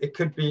 it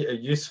could be a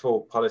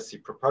useful policy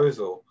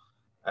proposal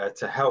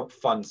to help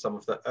fund some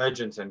of the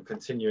urgent and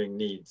continuing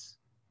needs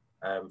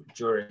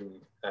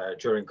during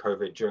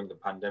COVID, during the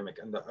pandemic,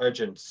 and the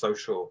urgent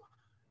social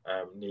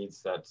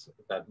needs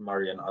that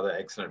Murray and other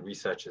excellent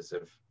researchers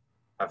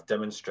have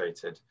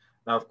demonstrated.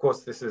 Now, of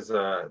course, this is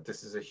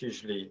a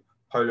hugely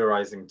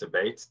polarizing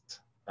debate,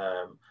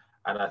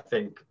 and I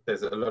think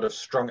there's a lot of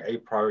strong a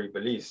priori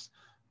beliefs.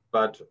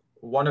 But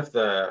one of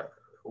the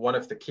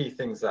key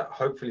things that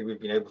hopefully we've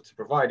been able to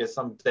provide is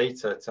some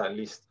data to at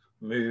least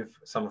move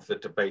some of the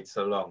debates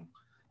along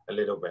a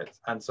little bit.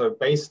 And so,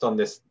 based on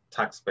this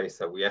tax base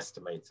that we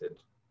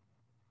estimated,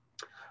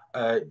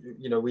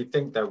 we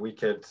think that we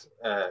could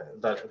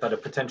that a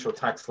potential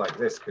tax like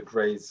this could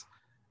raise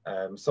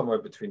somewhere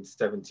between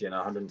 70 and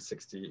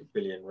 160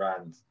 billion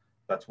rand.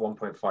 That's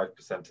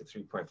 1.5% to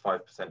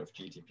 3.5% of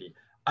GDP.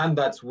 And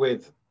that's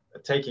with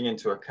taking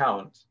into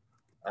account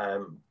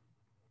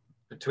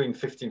between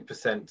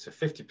 15% to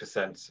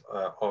 50%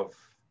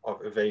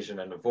 of evasion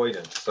and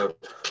avoidance. So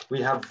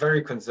we have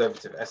very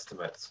conservative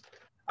estimates.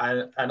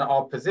 And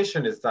our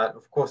position is that,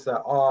 of course,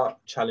 there are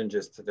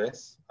challenges to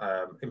this,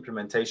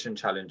 implementation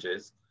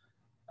challenges.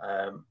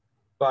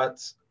 But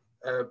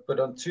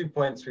on 2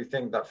 points, we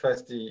think that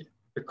firstly,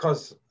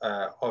 because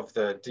of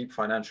the deep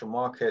financial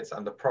markets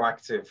and the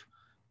proactive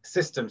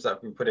systems that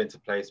have been put into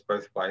place,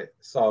 both by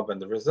SARB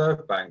and the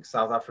Reserve Bank,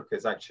 South Africa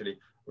is actually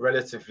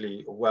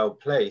relatively well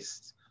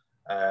placed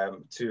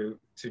to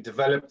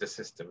develop the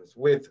systems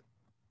with,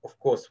 of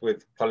course,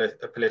 with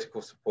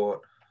political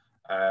support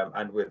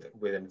and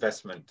with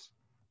investment,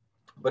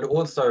 but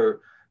also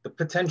the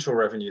potential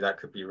revenue that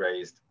could be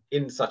raised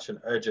in such an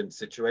urgent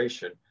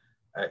situation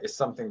is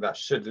something that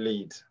should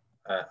lead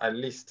at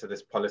least to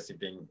this policy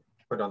being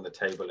put on the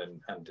table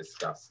and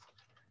discussed.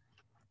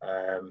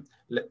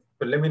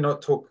 But let me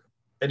not talk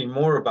any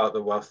more about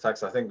the wealth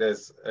tax. I think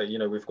there's,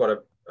 we've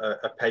got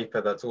a paper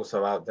that's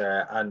also out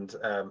there and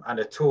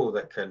a tool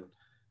that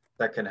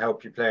can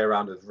help you play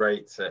around with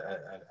rates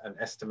and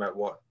estimate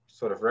what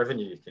sort of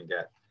revenue you can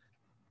get.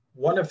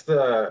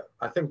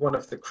 I think one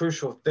of the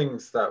crucial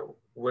things that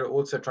we're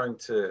also trying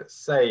to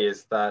say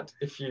is that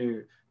if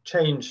you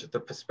change the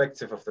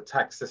perspective of the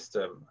tax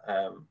system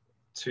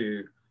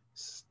to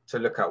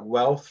look at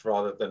wealth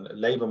rather than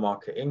labor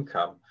market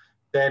income,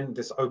 then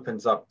this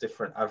opens up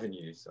different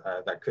avenues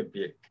that could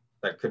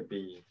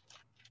be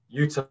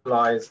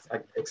utilized,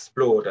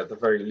 explored at the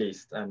very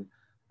least. And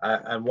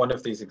one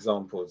of these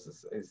examples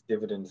is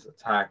dividends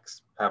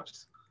tax.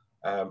 Perhaps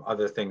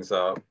other things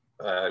are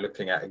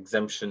looking at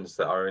exemptions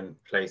that are in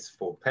place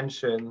for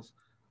pensions,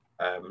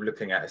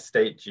 looking at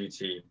estate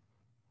duty,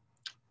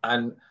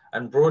 and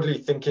broadly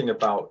thinking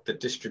about the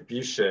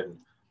distribution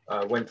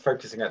when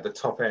focusing at the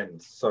top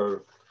end.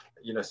 So,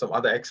 some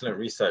other excellent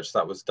research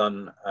that was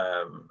done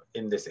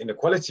in this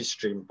inequality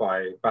stream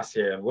by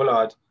Bassier and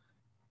Woolard,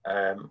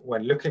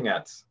 when looking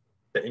at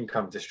the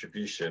income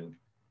distribution,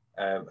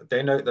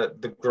 they note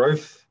that the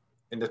growth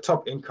in the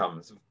top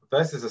incomes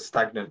versus a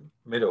stagnant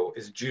middle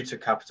is due to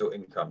capital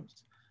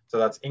incomes. So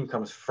that's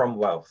incomes from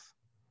wealth.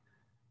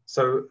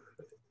 So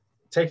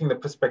taking the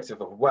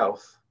perspective of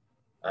wealth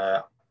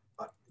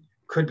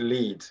could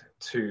lead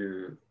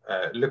to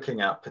looking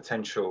at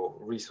potential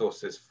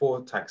resources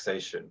for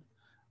taxation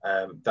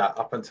that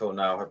up until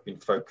now have been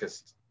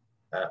focused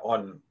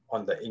on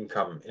the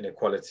income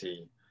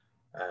inequality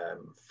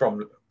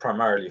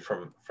primarily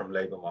from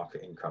labor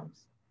market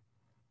incomes.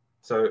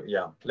 So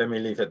yeah, let me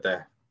leave it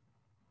there.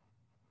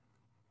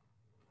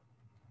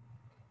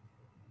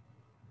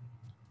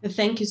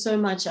 Thank you so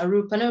much,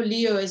 Arup. I know,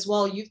 Leo, as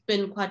well, you've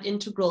been quite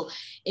integral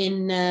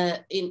in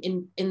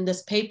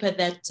this paper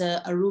that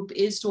Arup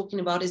is talking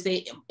about. Is there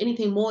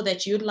anything more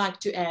that you'd like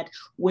to add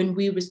when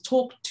we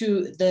talk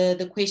to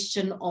the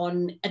question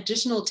on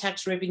additional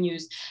tax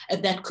revenues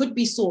that could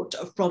be sought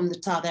from the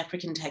South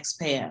African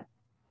taxpayer?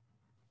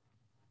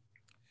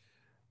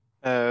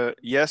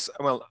 Yes,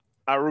 well,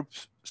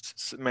 Arup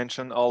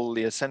mentioned all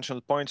the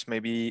essential points,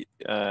 maybe,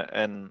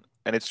 and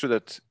it's true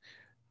that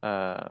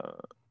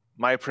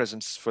my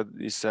presence for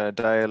this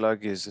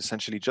dialogue is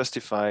essentially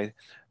justified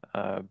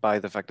by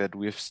the fact that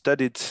we've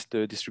studied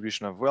the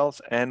distribution of wealth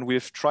and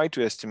we've tried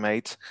to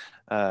estimate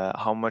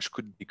how much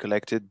could be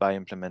collected by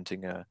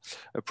implementing a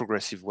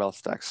progressive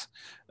wealth tax.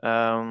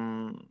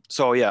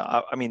 So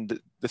yeah, I mean,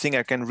 the thing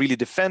I can really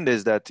defend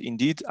is that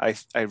indeed, I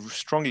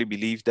strongly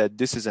believe that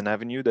this is an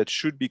avenue that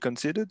should be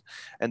considered,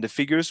 and the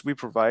figures we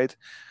provide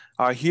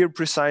are here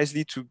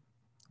precisely to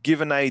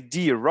give an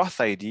idea, a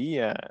rough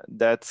idea,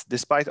 that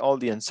despite all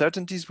the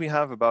uncertainties we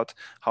have about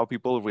how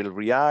people will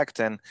react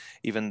and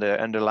even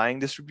the underlying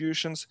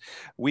distributions,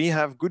 we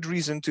have good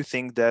reason to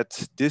think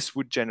that this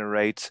would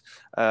generate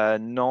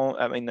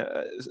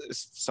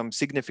some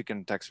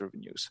significant tax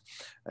revenues.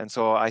 And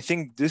so I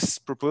think this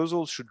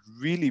proposal should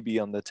really be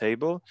on the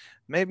table.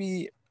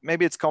 Maybe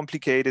it's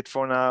complicated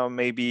for now.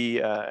 Maybe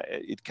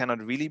it cannot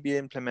really be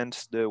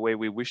implemented the way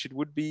we wish it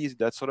would be,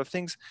 that sort of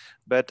things.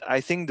 But I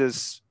think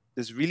there's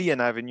really an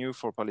avenue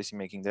for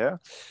policymaking there.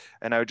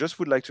 And I just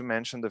would like to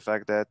mention the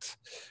fact that,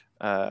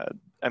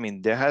 I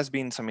mean, there has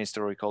been some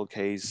historical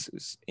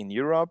cases in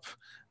Europe.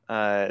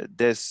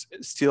 There's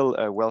still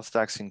a wealth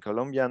tax in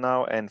Colombia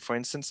now. And for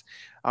instance,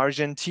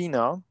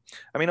 Argentina,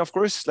 I mean, of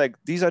course, like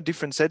these are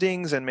different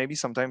settings and maybe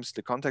sometimes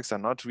the contexts are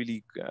not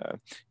really,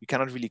 you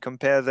cannot really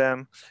compare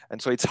them.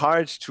 And so it's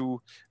hard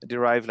to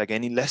derive like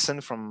any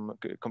lesson from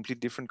a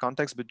completely different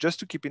context, but just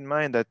to keep in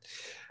mind that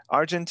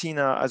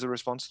Argentina, as a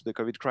response to the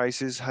COVID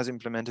crisis, has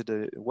implemented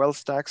a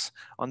wealth tax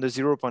on the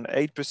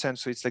 0.8%.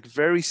 So it's like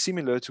very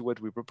similar to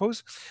what we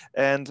propose.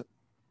 And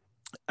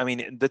I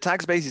mean, the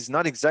tax base is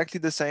not exactly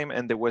the same,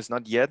 and there was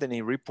not yet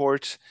any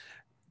report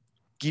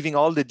giving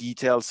all the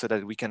details so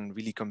that we can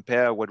really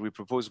compare what we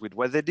propose with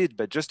what they did.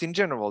 But just in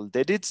general,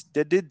 they did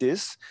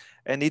this,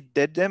 and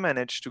they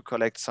managed to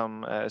collect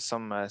some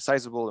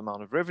sizable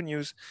amount of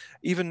revenues,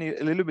 even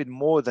a little bit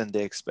more than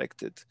they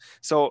expected.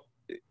 So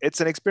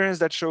it's an experience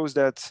that shows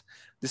that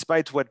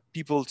despite what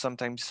people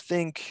sometimes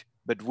think,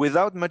 but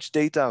without much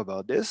data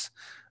about this,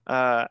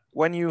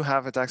 when you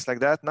have attacks like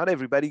that, not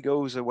everybody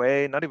goes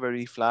away, not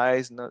everybody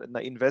flies,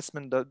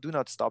 investment do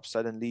not stop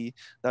suddenly,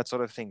 that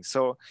sort of thing.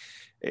 So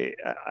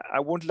I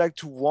would like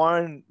to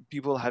warn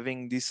people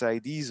having these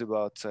ideas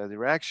about the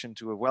reaction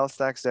to a wealth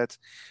tax that,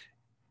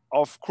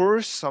 of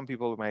course, some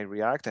people might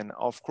react, and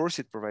of course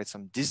it provides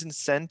some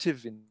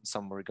disincentive in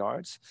some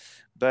regards,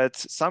 but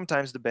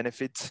sometimes the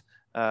benefits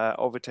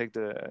overtake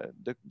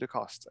the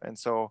cost. And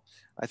so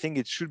I think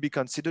it should be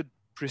considered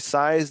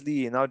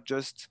precisely and not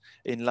just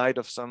in light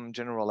of some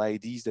general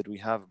ideas that we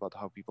have about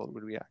how people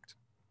will react.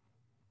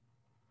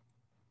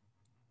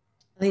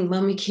 I think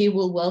Mamiki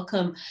will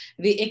welcome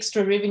the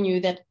extra revenue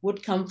that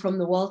would come from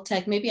the wealth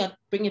tax. Maybe I'll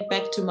bring it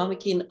back to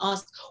Mamiki and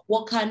ask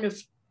what kind of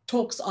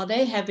talks are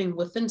they having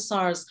within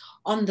SARS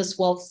on this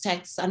wealth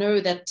tax? I know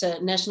that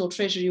National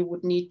Treasury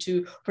would need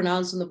to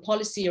pronounce on the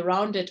policy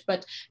around it,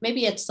 but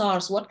maybe at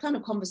SARS, what kind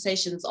of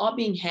conversations are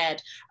being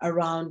had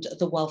around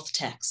the wealth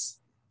tax?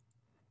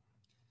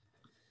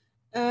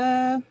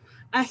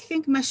 I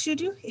think,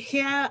 Mashudu,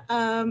 here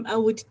I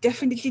would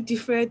definitely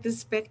defer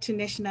this back to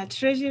National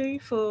Treasury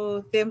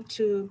for them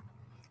to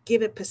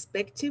give a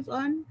perspective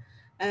on.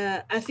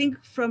 I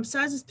think from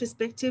SARS's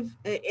perspective,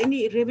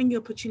 any revenue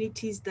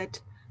opportunities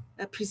that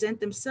present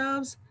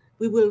themselves,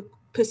 we will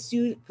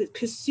pursue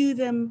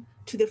them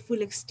to the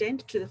full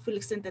extent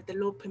that the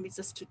law permits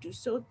us to do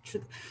so,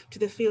 to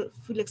the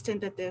full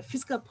extent that the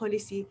fiscal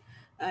policy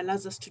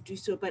allows us to do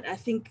so. But I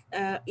think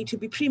it would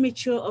be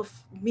premature of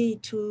me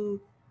to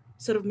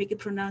sort of make a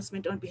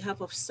pronouncement on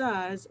behalf of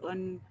SARS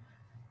on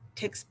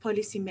tax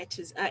policy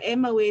matters. I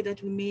am aware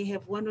that we may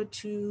have one or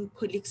two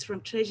colleagues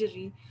from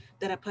Treasury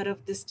that are part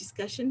of this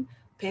discussion.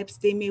 Perhaps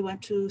they may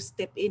want to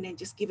step in and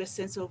just give a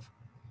sense of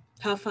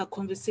how far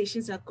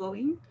conversations are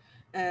going,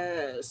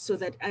 so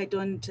that I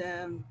don't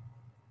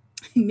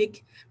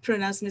make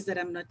pronouncements that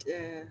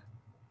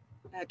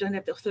I don't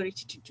have the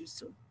authority to do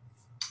so.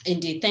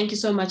 Indeed. Thank you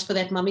so much for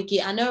that,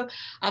 Mamiki. I know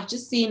I've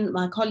just seen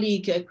my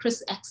colleague,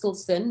 Chris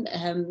Axelson,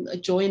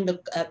 join the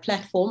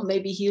platform.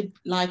 Maybe he'd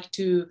like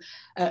to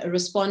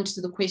respond to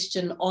the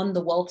question on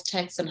the wealth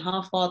tax and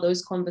how far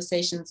those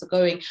conversations are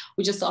going.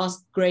 We just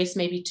asked Grace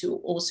maybe to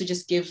also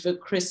just give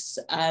Chris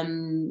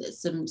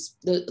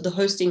the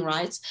hosting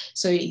rights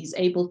so he's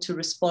able to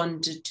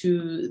respond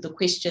to the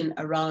question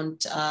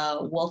around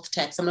wealth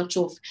tax. I'm not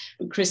sure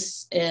if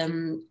Chris,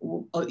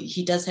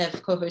 he does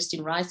have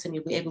co-hosting rights and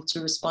he'll be able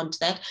to respond to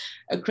that.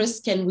 Chris,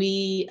 can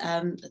we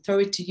throw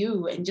it to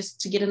you and just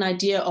to get an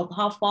idea of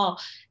how far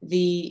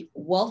the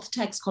wealth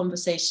tax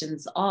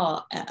conversations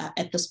are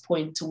at this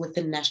point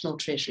within National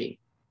Treasury?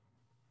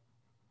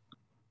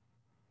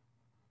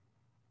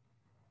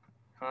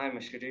 Hi,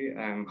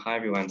 Mashudu. Hi,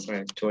 everyone. Sorry,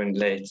 I joined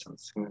late. I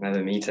was in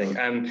another meeting.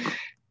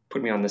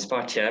 Put me on the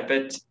spot here,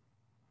 but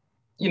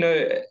you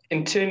know,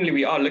 internally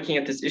we are looking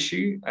at this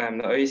issue.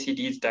 The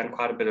OECD's done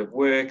quite a bit of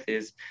work.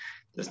 There's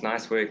this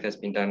nice work that's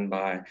been done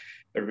by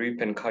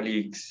Arup and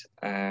colleagues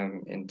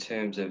in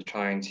terms of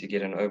trying to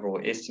get an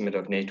overall estimate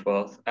of net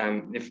wealth.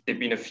 There've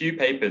been a few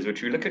papers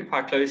which we look at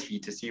quite closely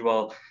to see,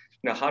 well,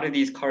 you know, how do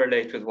these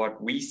correlate with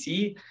what we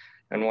see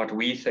and what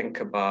we think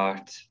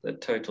about the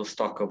total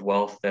stock of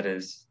wealth that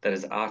is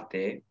out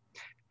there.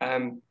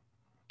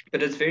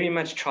 But it's very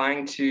much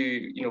trying to,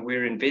 you know,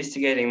 we're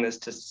investigating this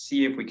to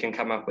see if we can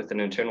come up with an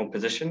internal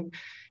position.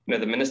 You know,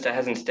 the minister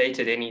hasn't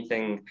stated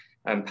anything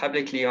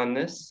publicly on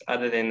this,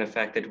 other than the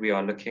fact that we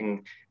are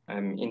looking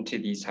into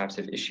these types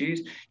of issues.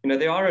 You know,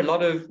 there are a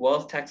lot of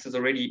wealth taxes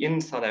already in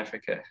South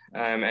Africa.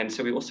 And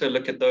so we also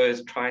look at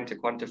those, trying to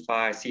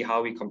quantify, see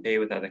how we compare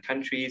with other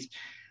countries.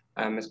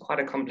 It's quite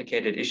a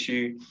complicated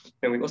issue.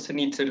 And we also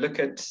need to look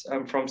at,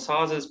 from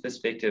SARS's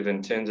perspective,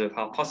 in terms of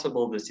how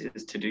possible this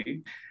is to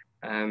do.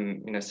 You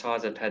know,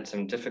 SARS have had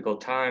some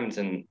difficult times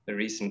in the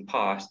recent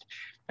past.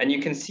 And you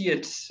can see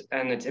it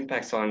and its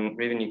impacts on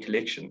revenue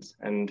collections.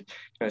 And you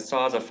know,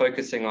 SARS are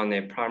focusing on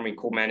their primary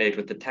core mandate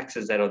with the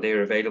taxes that are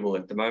there available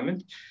at the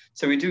moment.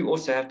 So we do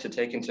also have to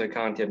take into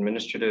account the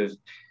administrative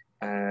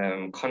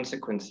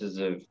consequences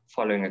of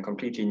following a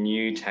completely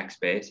new tax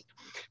base.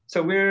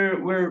 So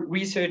we're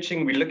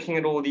researching, we're looking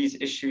at all these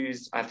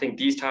issues. I think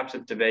these types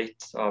of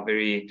debates are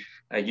very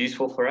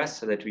useful for us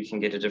so that we can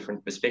get a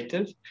different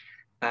perspective.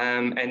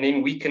 And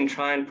then we can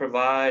try and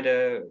provide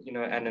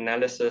an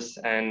analysis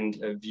and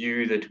a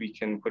view that we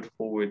can put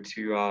forward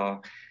to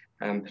our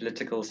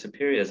political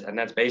superiors. And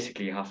that's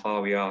basically how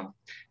far we are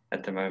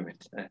at the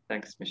moment.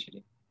 Thanks,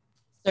 Michelle.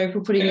 Sorry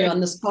for putting you on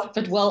the spot,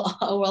 but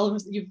well,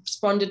 you've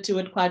responded to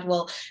it quite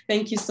well.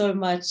 Thank you so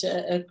much,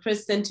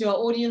 Chris. And to our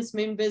audience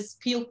members,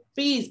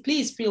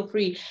 please feel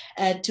free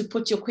to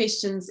put your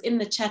questions in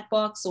the chat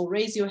box or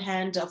raise your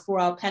hand for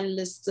our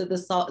panelists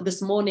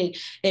this morning.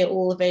 They're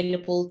all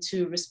available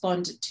to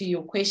respond to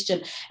your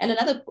question. And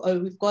another,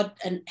 we've got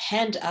a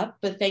hand up,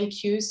 but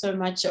thank you so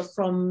much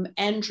from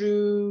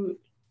Andrew.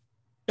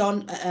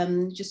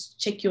 Just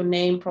check your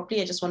name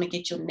properly. I just want to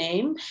get your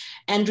name.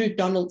 Andrew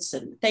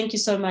Donaldson. Thank you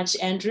so much,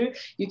 Andrew.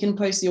 You can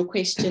pose your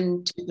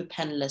question to the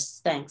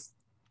panelists. Thanks.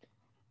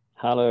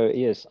 Hello,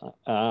 yes.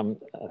 I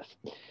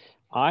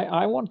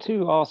want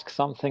to ask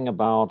something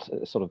about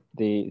sort of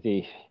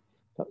the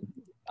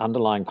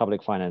underlying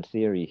public finance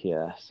theory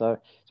here. So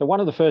one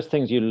of the first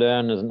things you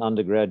learn as an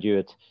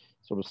undergraduate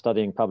sort of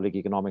studying public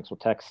economics or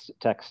tax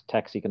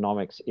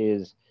economics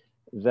is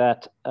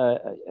that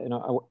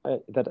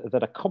that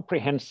a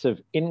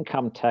comprehensive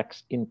income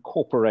tax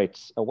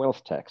incorporates a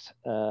wealth tax.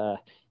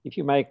 If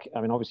you make, I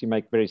mean, obviously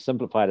make very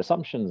simplified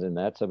assumptions in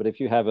that. So, but if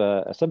you have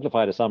a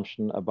simplified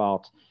assumption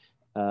about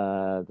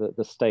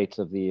the state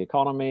of the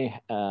economy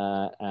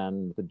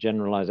and the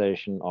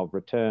generalization of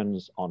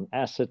returns on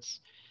assets,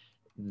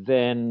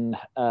 then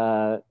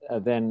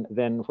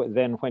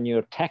when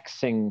you're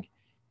taxing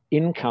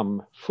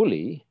income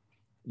fully,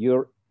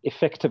 you're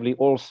effectively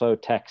also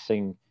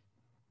taxing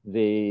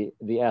the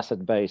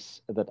asset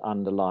base that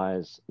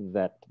underlies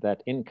that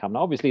income.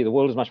 Now, obviously, the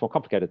world is much more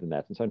complicated than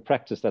that, and so in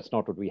practice, that's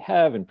not what we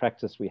have. In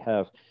practice, we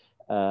have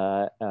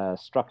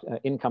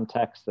income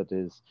tax that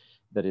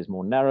is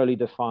more narrowly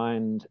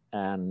defined,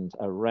 and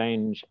a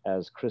range,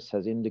 as Chris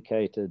has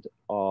indicated,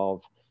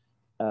 of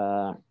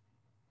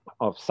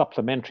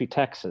supplementary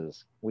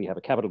taxes. We have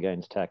a capital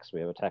gains tax.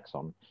 We have a tax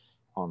on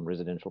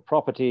residential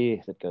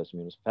property that goes to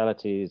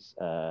municipalities.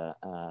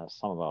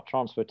 Some of our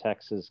transfer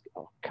taxes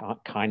are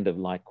kind of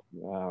like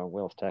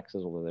wealth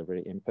taxes, although they're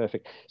very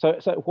imperfect. So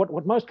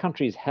what most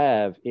countries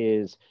have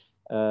is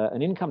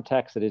an income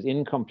tax that is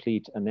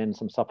incomplete, and then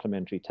some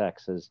supplementary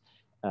taxes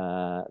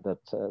that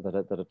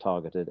are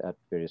targeted at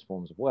various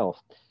forms of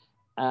wealth.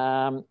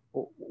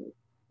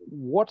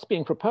 What's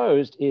being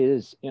proposed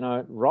is,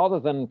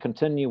 rather than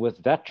continue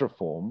with that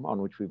reform,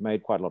 on which we've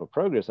made quite a lot of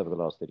progress over the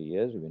last 30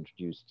 years, we've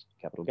introduced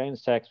capital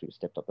gains tax, we've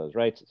stepped up those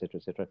rates, et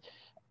cetera,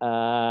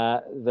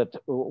 that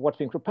what's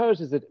being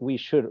proposed is that we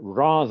should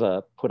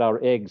rather put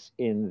our eggs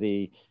in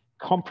the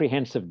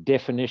comprehensive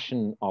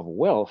definition of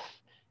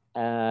wealth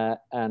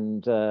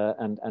and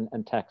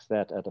tax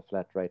that at a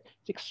flat rate.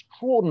 It's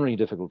extraordinarily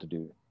difficult to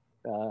do.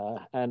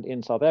 And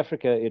in South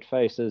Africa, it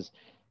faces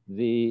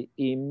the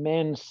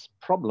immense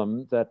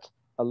problem that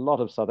a lot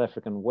of South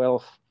African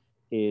wealth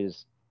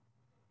is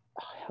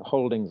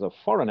holdings of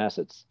foreign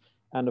assets.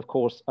 And of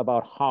course,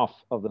 about half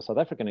of the South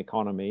African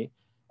economy,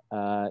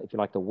 if you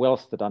like, the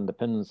wealth that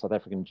underpins South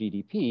African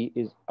GDP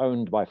is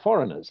owned by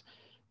foreigners.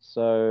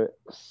 So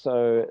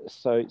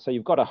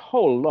you've got a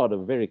whole lot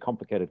of very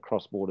complicated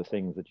cross-border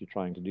things that you're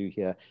trying to do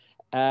here.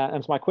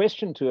 And so my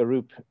question to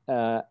Arup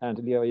and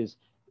to Leo is,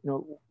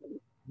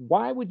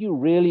 why would you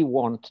really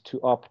want to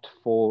opt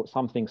for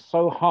something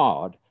so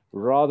hard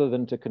rather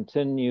than to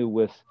continue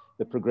with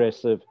the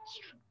progressive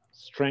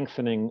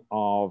strengthening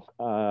of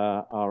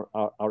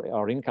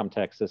our income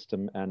tax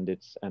system and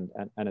its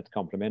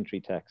complementary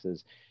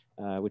taxes,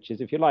 which is,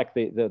 if you like,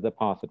 the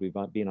path that we've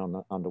been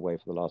underway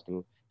for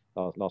the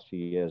last few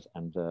years,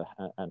 and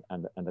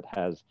that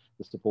has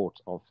the support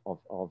of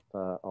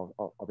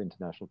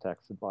international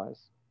tax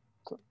advice.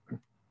 So.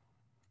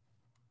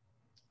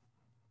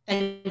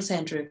 Thanks,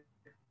 Andrew.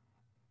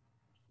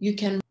 You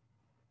can.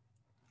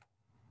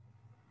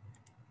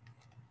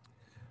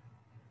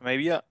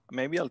 Maybe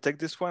I'll take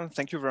this one.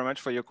 Thank you very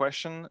much for your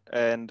question.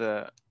 And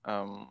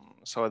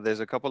so there's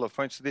a couple of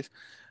points to this.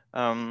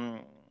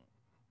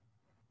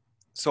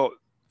 So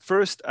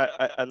first,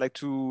 I'd like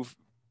to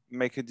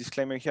make a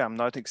disclaimer here. I'm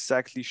not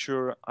exactly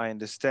sure I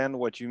understand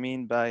what you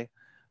mean by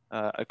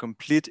a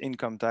complete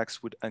income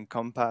tax would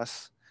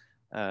encompass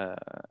a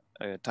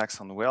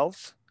tax on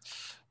wealth.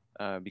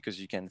 Because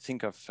you can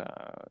think of,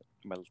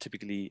 well,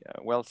 typically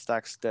wealth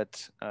tax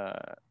that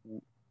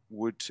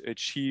would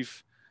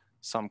achieve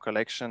some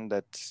collection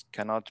that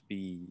cannot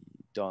be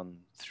done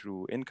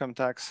through income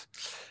tax.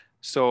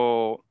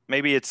 So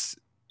maybe it's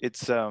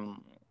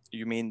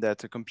you mean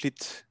that a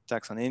complete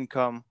tax on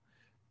income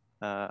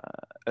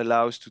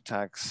allows to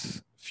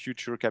tax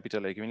future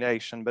capital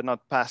accumulation, but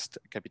not past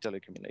capital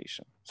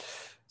accumulation.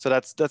 So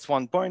that's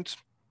one point.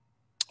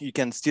 You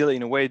can still,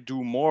 in a way,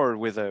 do more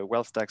with a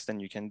wealth tax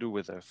than you can do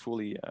with a full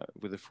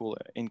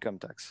income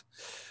tax.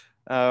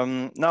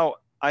 Now,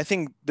 I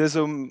think there's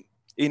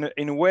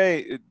in a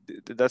way,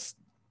 that's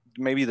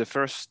maybe the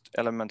first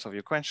element of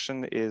your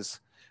question is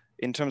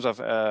in terms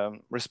of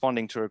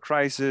responding to a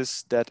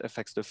crisis that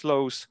affects the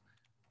flows,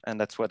 and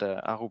that's what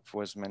Arup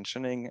was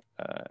mentioning.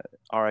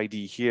 Our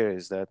idea here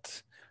is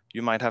that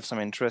you might have some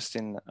interest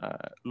in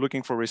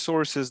looking for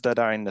resources that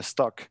are in the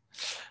stock,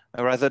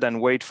 rather than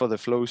wait for the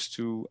flows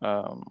to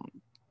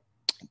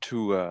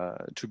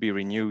be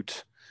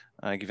renewed,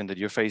 given that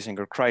you're facing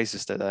a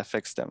crisis that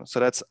affects them. So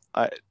that's,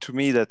 to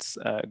me, that's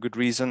a good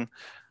reason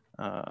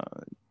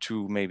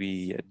to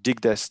maybe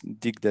dig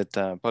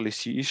that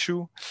policy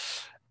issue.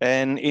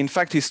 And in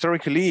fact,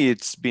 historically,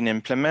 it's been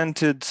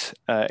implemented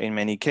in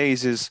many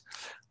cases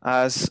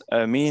as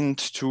a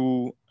means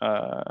to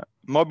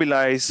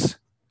mobilize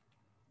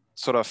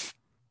sort of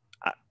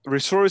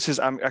resources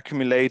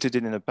accumulated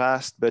in the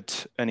past,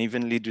 but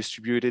unevenly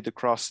distributed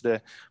across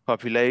the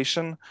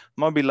population,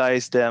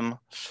 mobilize them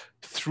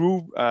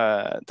through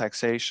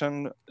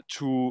taxation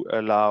to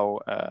allow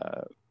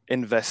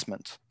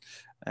investment.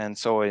 And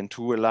so, and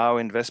to allow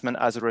investment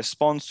as a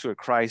response to a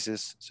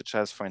crisis, such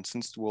as, for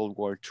instance, World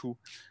War II.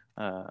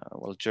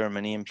 Well,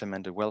 Germany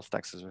implemented wealth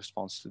tax as a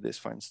response to this,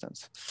 for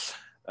instance.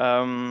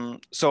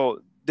 So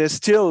there's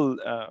still,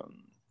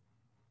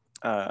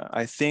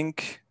 I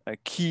think, a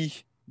key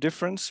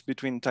difference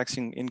between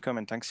taxing income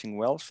and taxing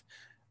wealth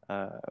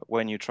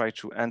when you try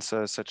to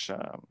answer such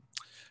a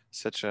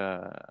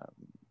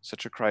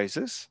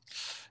crisis.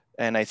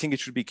 And I think it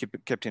should be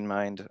kept in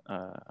mind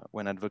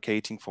when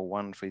advocating for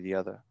one for the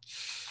other.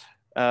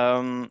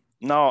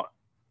 Now,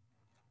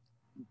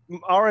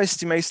 our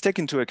estimates take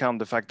into account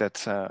the fact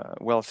that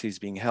wealth is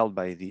being held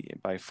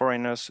by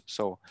foreigners.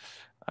 So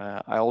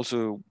I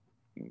also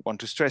want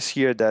to stress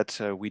here that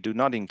we do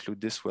not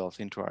include this wealth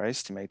into our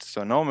estimates.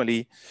 So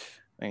normally,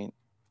 I mean,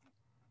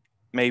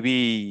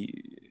 maybe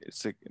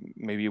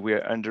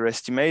we're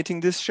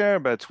underestimating this share,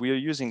 but we are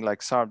using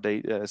like SARB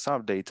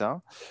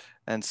data.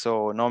 And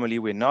so normally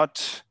we're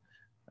not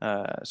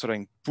sort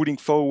of putting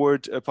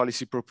forward a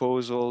policy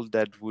proposal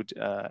that would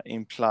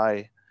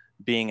imply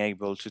being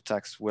able to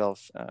tax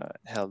wealth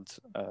held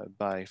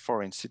by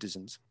foreign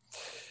citizens.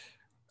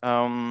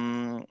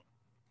 And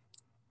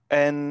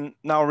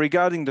now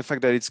regarding the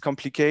fact that it's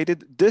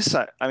complicated, this,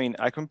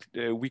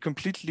 we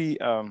completely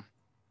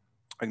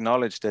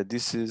acknowledge that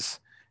this is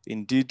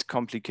indeed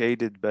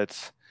complicated,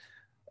 but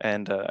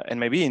and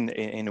maybe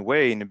in a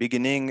way, in the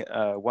beginning,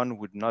 one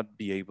would not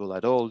be able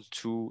at all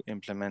to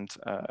implement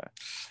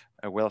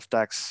a wealth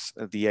tax,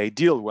 the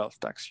ideal wealth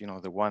tax, you know,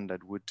 the one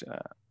that would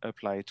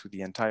apply to the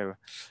entire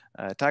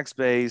tax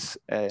base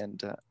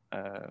and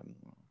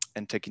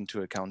take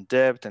into account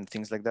debt and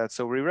things like that.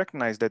 So we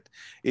recognize that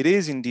it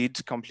is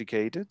indeed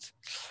complicated.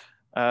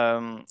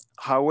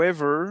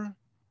 However,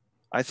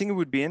 I think it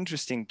would be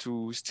interesting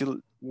to still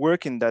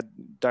work in that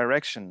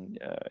direction.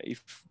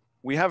 If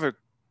we have a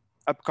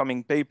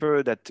upcoming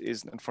paper that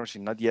is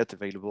unfortunately not yet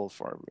available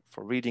for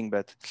reading,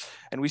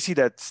 and we see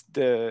that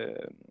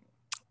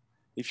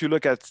if you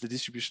look at the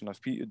distribution of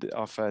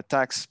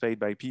tax paid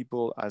by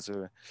people as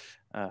a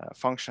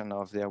function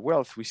of their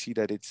wealth, we see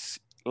that it's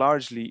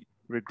largely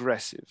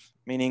regressive,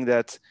 meaning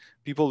that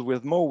people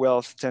with more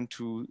wealth tend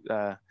to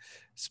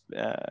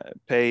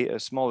pay a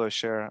smaller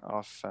share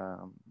of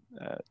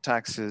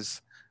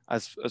taxes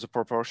as a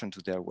proportion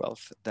to their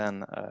wealth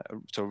than,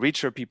 so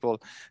richer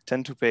people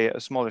tend to pay a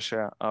smaller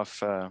share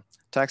of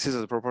taxes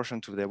as a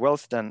proportion to their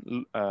wealth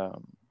than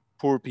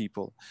poor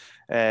people.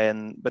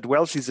 But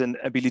wealth is an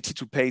ability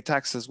to pay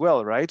tax as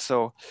well, right?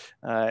 So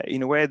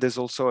in a way, there's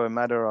also a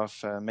matter of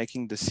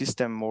making the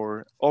system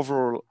more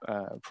overall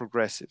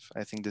progressive.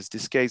 I think there's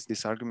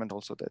this argument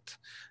also that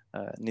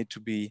need to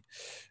be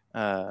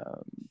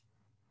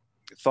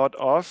thought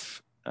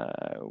of.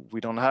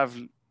 We don't have,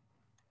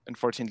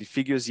 unfortunately,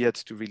 figures yet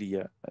to really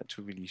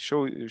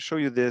show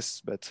you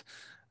this, but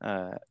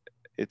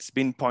it's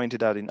been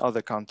pointed out in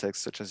other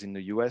contexts, such as in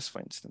the US,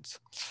 for instance.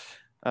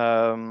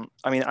 I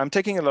mean, I'm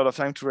taking a lot of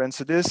time to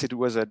answer this. It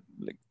was I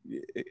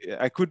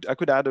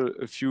could add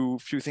a few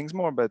things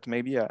more, but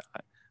maybe I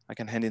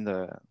can hand in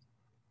the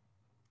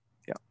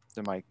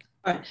mic.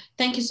 All right.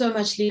 Thank you so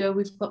much, Leo.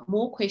 We've got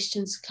more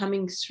questions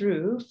coming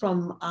through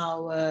from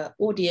our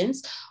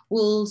audience.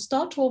 We'll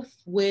start off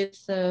with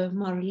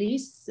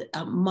Marlies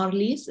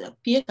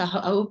Pierk. I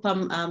hope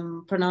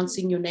I'm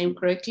pronouncing your name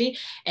correctly.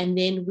 And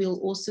then we'll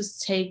also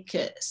take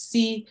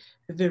C.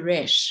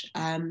 Viresh.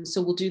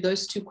 So we'll do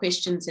those two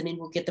questions and then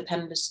we'll get the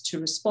panelists to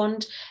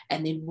respond,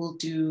 and then we'll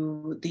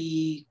do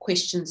the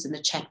questions in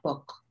the chat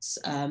box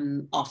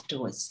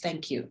afterwards.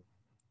 Thank you.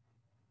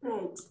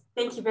 Great.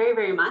 Thank you very,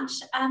 very much.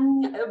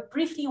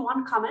 Briefly,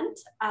 one comment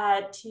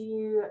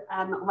to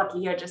what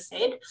Leo just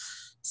said.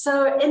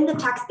 So in the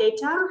tax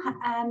data,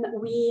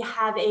 we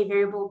have a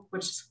variable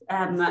which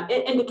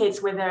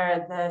indicates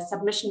whether the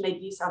submission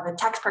made use of a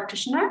tax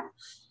practitioner,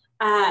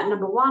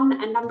 number one,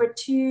 and number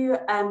two,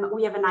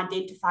 we have an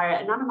identifier,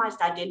 anonymized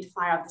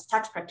identifier of this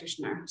tax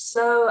practitioner.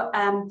 So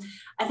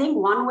I think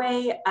one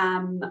way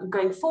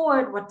going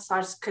forward, what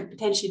SARS could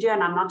potentially do,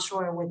 and I'm not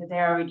sure whether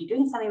they're already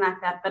doing something like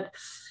that, but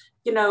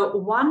you know,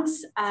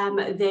 once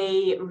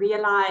they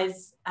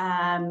realize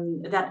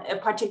that a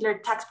particular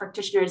tax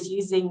practitioner is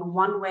using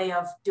one way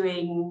of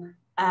doing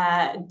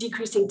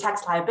decreasing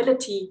tax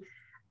liability,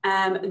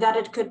 that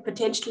it could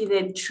potentially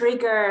then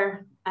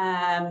trigger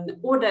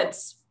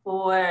audits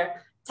for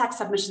tax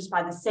submissions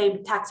by the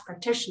same tax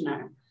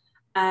practitioner.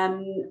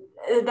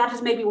 That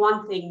is maybe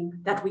one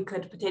thing that we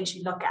could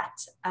potentially look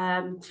at.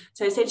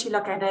 So essentially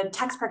look at a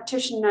tax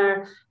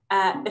practitioner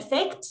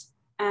effect.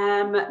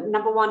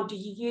 Number one, do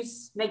you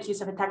make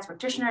use of a tax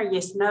practitioner?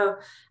 Yes, no.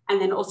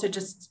 And then also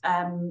just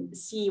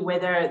see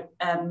whether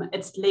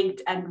it's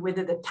linked and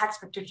whether the tax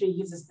practitioner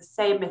uses the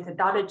same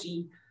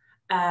methodology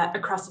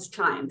across his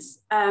clients.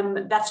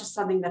 That's just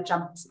something that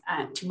jumped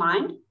to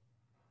mind.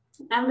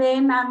 And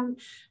then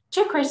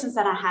two questions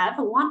that I have,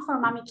 one for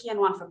Mamiki and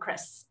one for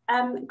Chris.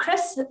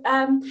 Chris,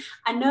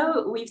 I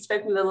know we've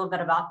spoken a little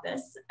bit about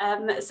this.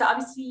 So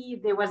obviously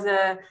there was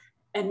a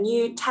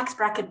new tax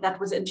bracket that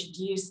was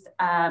introduced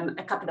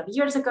a couple of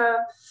years ago.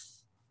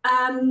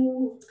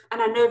 And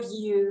I know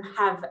you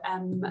have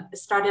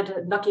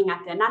started looking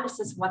at the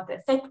analysis, what the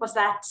effect was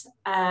that.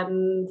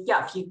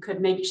 Yeah, if you could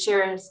maybe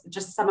share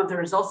just some of the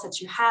results that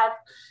you have,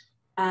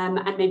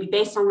 and maybe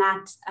based on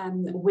that,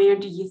 where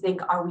do you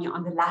think are we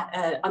on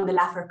the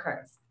Laffer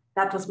curve?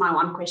 That was my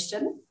one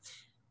question.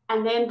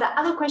 And then the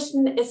other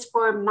question is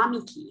for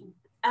Mamiki.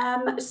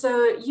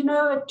 So, you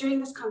know, during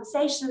this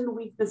conversation,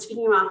 we've been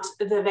speaking about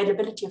the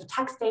availability of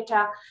tax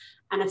data,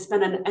 and it's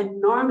been an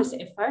enormous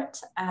effort,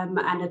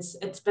 and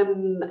it's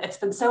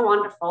been so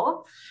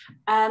wonderful.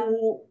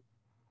 And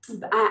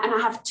I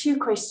have two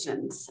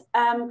questions.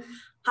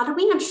 How do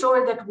we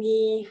ensure that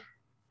we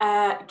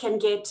can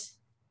get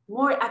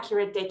more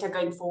accurate data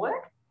going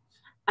forward?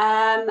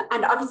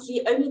 And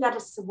obviously, only that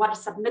is what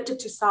is submitted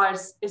to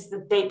SARS is the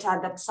data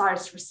that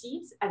SARS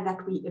receives and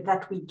that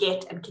we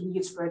get and can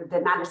use for the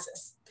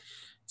analysis.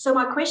 So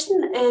my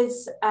question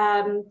is,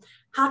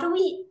 how do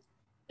we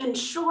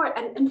ensure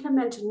and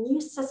implement new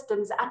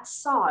systems at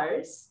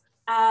SARS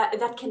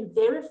that can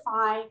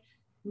verify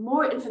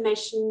more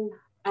information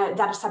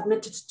that is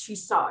submitted to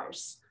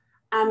SARS?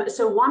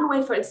 So one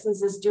way, for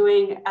instance, is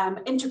doing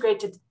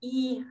integrated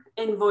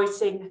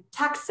e-invoicing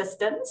tax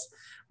systems,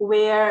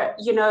 where,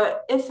 you know,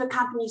 if a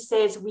company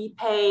says we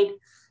paid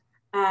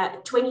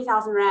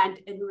 20,000 Rand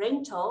in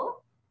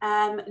rental,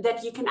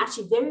 that you can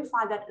actually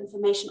verify that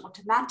information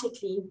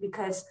automatically,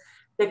 because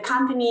the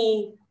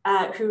company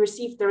who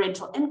received the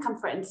rental income,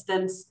 for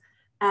instance,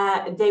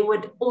 they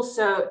would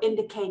also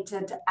indicate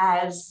it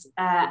as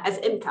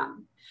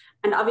income.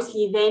 And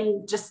obviously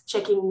then just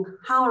checking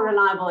how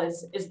reliable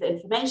is the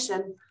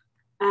information.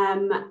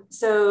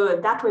 So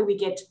that way we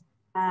get,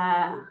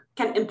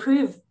 can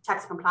improve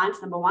tax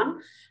compliance, number one.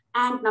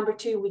 And number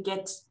two, we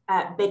get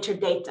better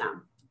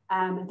data.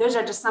 Those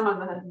are just some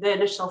of the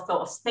initial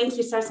thoughts. Thank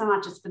you so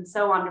much. It's been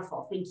so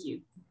wonderful. Thank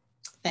you.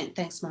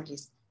 Thanks,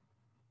 Marlies.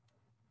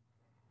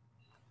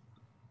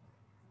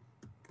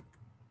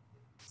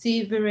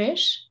 See,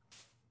 Viresh,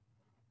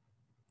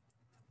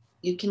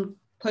 you can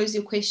pose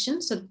your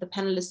question so that the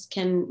panelists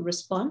can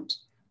respond.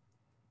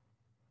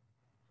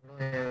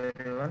 Hello,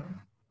 everyone.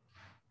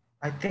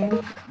 I think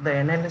the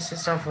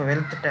analysis of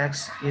wealth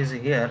tax is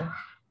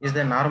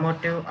the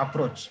normative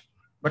approach,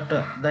 but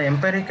the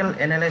empirical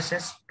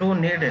analysis too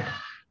needed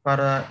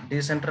for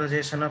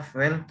decentralization of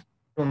wealth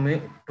to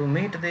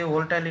meet the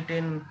volatility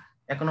in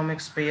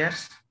economic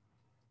spheres,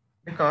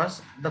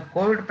 because the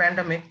COVID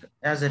pandemic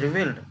has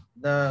revealed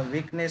the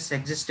weakness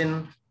exists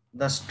in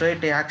the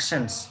state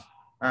actions,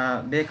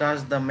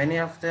 because the many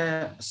of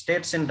the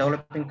states in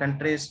developing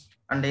countries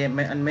and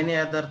many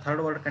other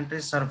third world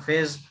countries are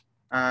faced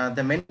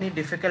the many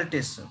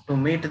difficulties to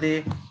meet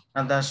the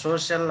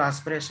social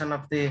aspiration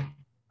of the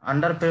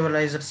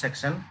underprivileged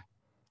section.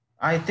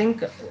 I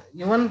think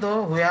even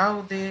though we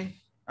have the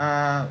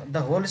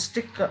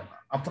holistic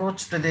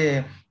approach to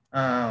the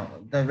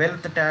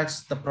wealth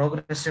tax, the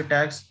progressive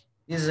tax,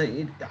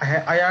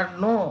 I had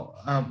no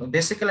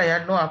basically I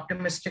had no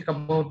optimistic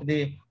about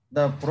the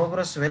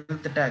progress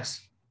wealth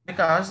tax,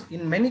 because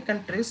in many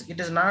countries it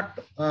is not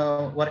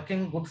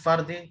working good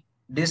for the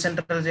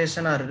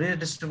decentralization or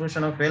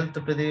redistribution of wealth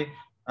to the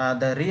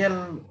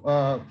real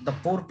the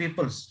poor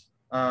peoples,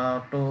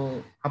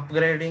 to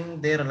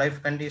upgrading their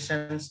life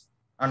conditions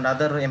and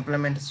other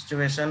employment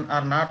situation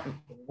are not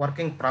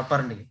working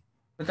properly,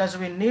 because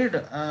we need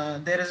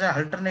there is a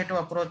alternative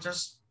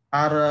approaches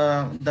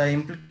or the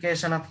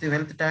implication of the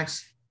wealth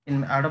tax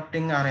in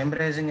adopting or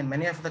embracing in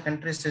many of the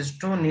countries is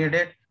too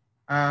needed,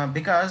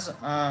 because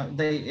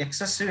the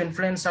excessive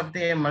influence of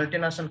the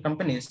multinational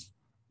companies,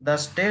 the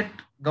state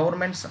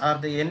governments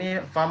or any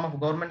form of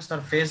governments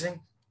are facing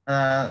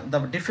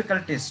the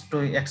difficulties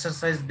to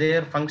exercise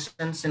their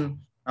functions in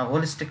a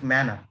holistic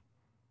manner.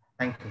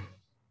 Thank you.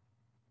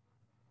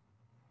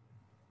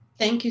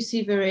 Thank you,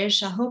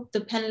 Sivaresh. I hope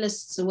the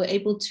panelists were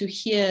able to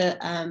hear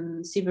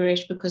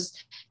Sivaresh, because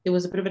there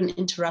was a bit of an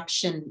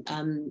interruption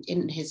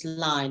in his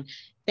line.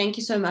 Thank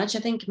you so much. I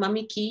think,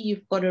 Mamiki,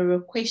 you've got a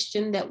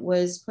question that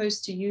was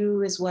posed to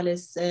you as well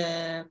as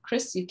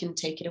Chris. You can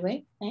take it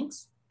away.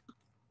 Thanks.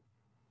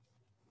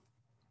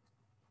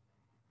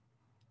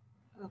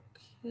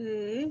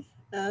 Okay.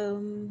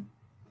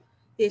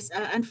 Yes,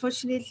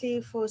 unfortunately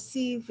for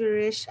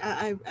Sivaresh,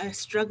 I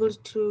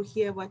struggled to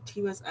hear what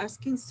he was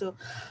asking, so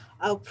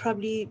I'll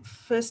probably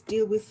first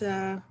deal with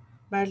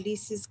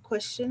Marlies's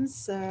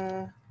questions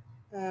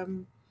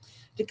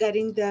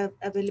regarding the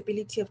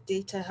availability of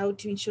data, how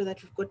to ensure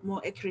that we've got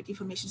more accurate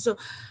information. So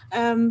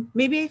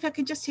maybe if I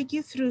can just take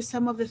you through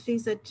some of the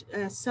things that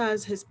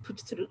SARS has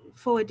put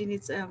forward in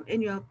its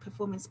annual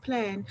performance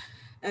plan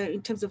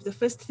in terms of the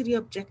first 3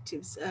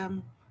 objectives.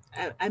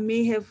 I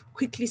may have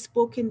quickly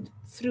spoken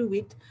through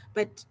it,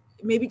 but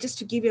maybe just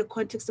to give you a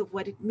context of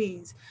what it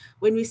means.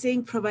 When we're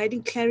saying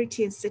providing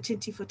clarity and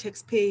certainty for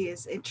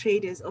taxpayers and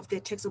traders of their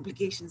tax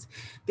obligations,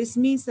 this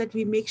means that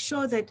we make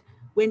sure that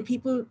when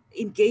people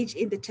engage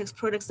in the tax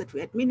products that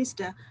we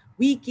administer,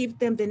 we give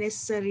them the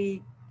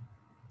necessary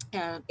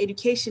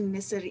education,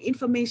 necessary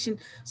information,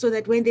 so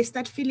that when they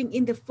start filling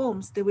in the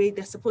forms the way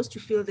they're supposed to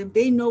fill them,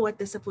 they know what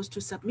they're supposed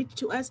to submit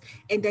to us,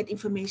 and that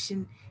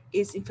information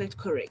is in fact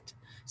correct.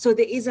 So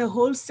there is a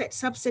whole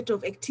subset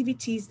of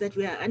activities that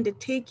we are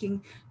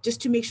undertaking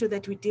just to make sure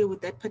that we deal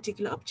with that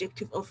particular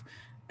objective of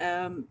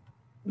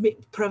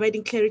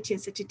providing clarity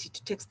and certainty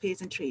to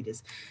taxpayers and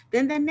traders.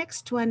 Then the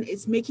next one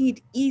is making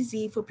it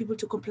easy for people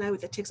to comply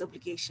with the tax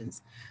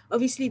obligations.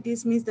 Obviously,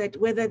 this means that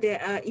whether they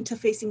are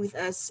interfacing with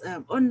us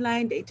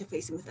online, they're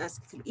interfacing with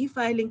us through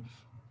e-filing,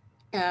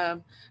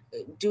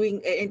 doing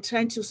and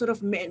trying to sort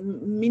of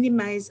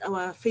minimize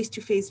our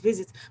face-to-face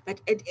visits, but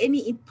at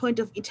any point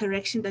of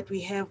interaction that we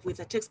have with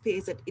the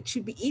taxpayers, that it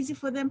should be easy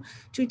for them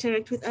to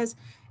interact with us.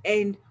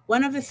 And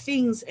one of the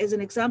things, as an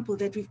example,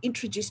 that we've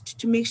introduced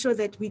to make sure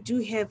that we do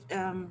have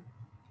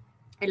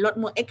a lot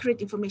more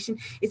accurate information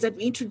is that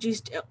we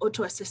introduced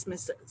auto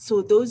assessments.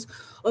 So those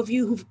of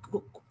you who've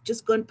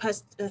just gone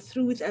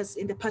through with us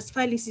in the past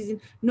filing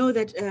season know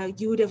that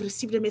you would have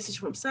received a message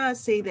from SARS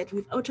saying that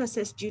we've auto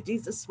assessed you.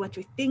 This is what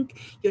we think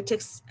your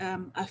tax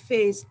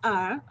affairs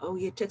are, or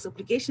your tax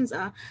obligations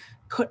are.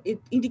 It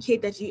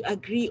indicate that you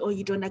agree or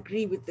you don't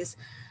agree with this.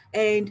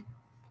 And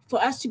for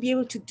us to be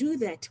able to do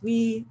that,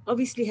 we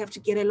obviously have to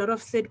get a lot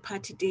of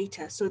third-party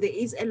data. So there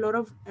is a lot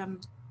of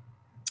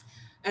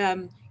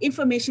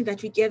information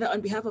that we gather on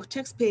behalf of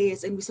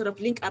taxpayers, and we sort of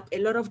link up a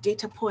lot of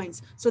data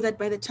points so that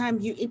by the time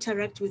you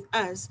interact with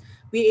us,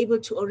 we're able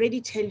to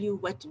already tell you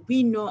what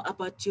we know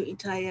about your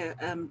entire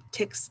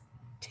tax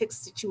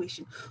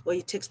situation or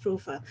your tax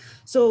profile.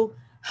 So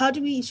how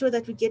do we ensure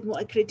that we get more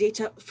accurate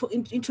data? For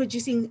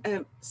introducing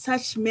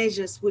such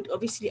measures would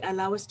obviously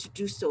allow us to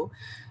do so.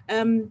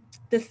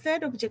 The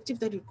third objective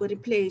that we've got in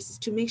place is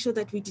to make sure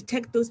that we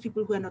detect those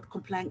people who are not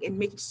complying and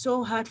make it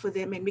so hard for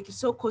them and make it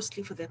so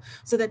costly for them,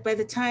 so that by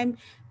the time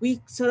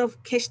we sort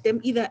of catch them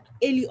either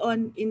early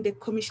on in the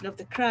commission of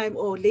the crime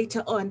or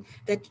later on,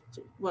 that,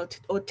 well,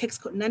 or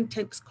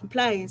non-tax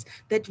compliance,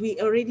 that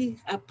we already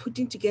are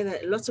putting together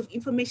lots of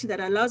information that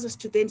allows us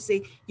to then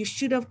say, you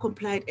should have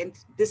complied and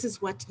this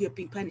is what you're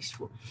being punished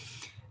for.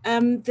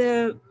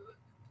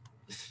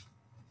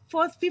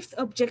 The fifth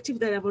objective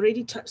that I've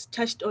already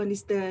touched on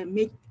is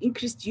the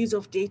increased use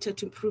of data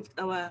to improve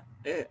our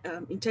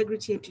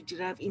integrity and to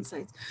derive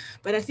insights.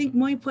 But I think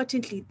more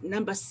importantly,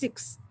 number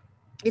 6,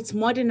 it's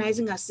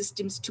modernizing our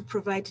systems to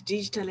provide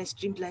digital and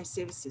streamlined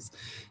services.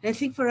 And I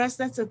think for us,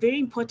 that's a very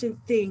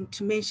important thing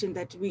to mention,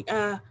 that we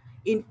are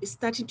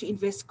starting to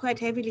invest quite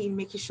heavily in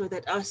making sure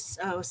that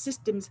our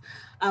systems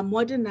are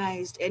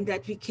modernized and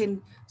that we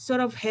can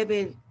sort of have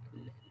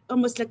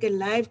almost like a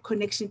live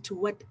connection to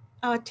what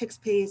our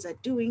taxpayers are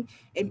doing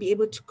and be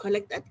able to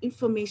collect that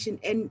information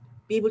and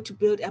be able to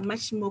build a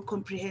much more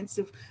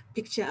comprehensive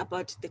picture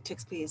about the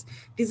taxpayers.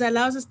 This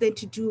allows us then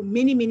to do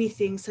many, many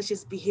things such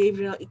as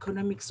behavioral,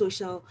 economic,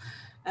 social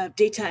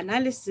data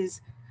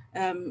analysis,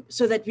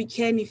 so that we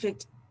can in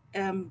fact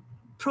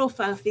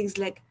profile things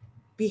like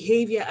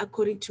behavior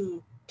according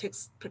to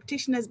tax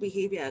practitioners'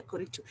 behavior,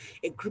 according to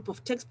a group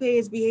of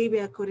taxpayers'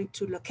 behavior, according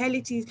to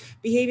localities'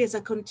 behaviors,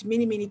 according to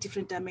many, many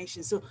different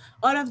dimensions. So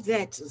all of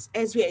that,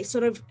 as we are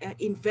sort of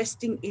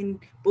investing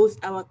in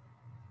both our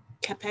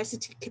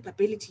capacity,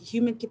 capability,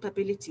 human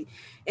capability,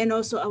 and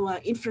also our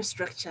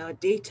infrastructure, our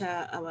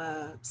data,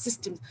 our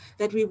systems,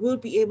 that we will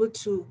be able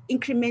to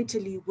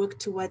incrementally work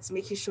towards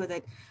making sure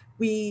that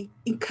we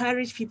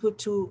encourage people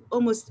to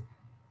almost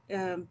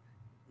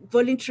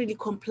voluntarily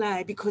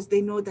comply, because they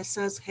know that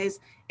SARS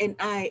has an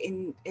eye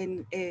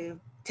and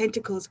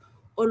tentacles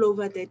all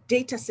over the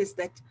data sets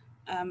that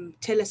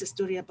tell us a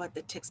story about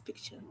the tax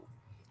picture.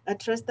 I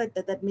trust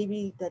that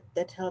maybe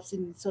that helps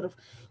in sort of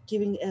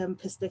giving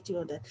perspective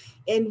on that.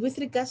 And with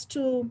regards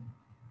to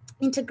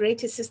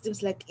integrated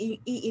systems like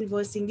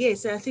e-invoicing,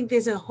 yes, I think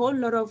there's a whole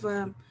lot of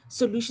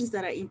solutions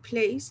that are in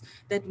place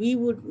that we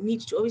would need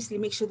to obviously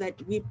make sure that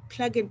we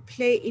plug and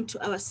play into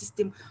our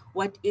system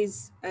what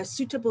is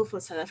suitable for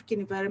South African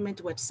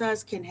environment, what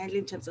SARS can handle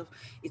in terms of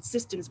its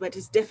systems, but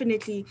it's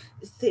definitely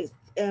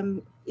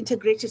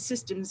integrated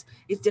systems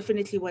is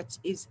definitely what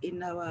is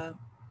in our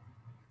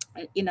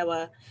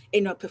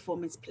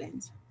performance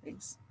plans.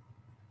 Thanks.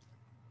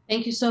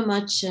 Thank you so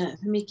much,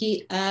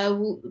 Miki.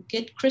 We'll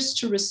get Chris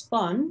to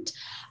respond.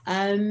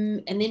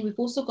 And then we've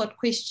also got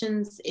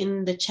questions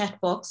in the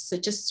chat box. So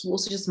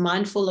just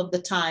mindful of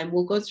the time.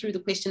 We'll go through the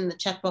question in the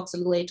chat box a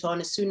little later on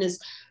as soon as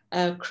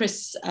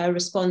Chris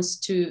responds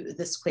to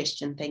this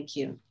question. Thank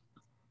you.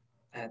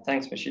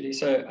 Thanks, Mashudi.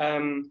 So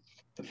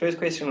the first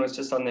question was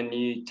just on the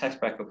new tax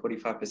bracket of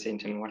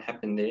 45% and what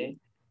happened there.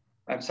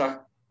 So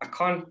I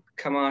can't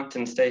come out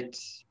and state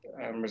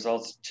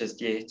results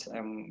just yet.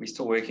 We're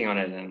still working on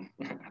it, and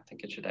I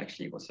think it should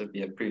actually also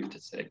be approved.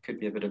 It could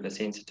be a bit of a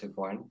sensitive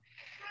one.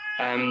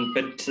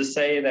 But to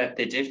say that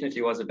there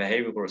definitely was a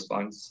behavioral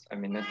response, I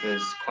mean, that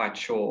was quite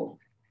sure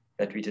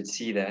that we did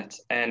see that.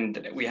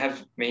 And we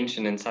have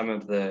mentioned in some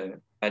of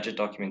the budget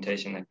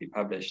documentation that we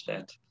published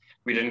that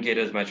we didn't get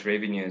as much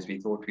revenue as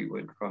we thought we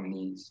would from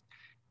these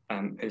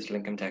personal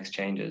income tax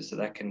changes. So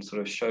that can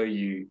sort of show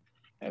you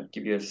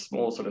give you a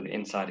small sort of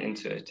insight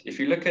into it. If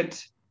you look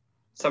at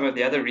some of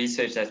the other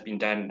research that's been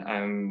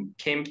done,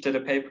 Kemp did a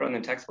paper on the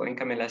taxable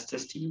income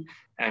elasticity,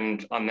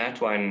 and on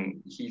that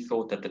one, he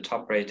thought that the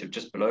top rate of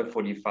just below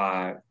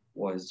 45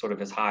 was sort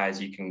of as high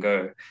as you can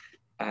go,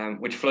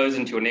 which flows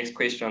into your next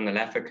question on the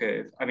Laffer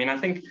curve. I mean, I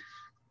think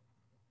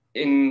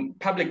in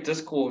public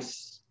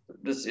discourse,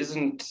 this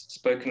isn't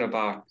spoken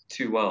about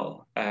too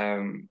well.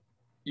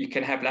 You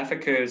can have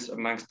Laffer curves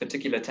amongst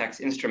particular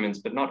tax instruments,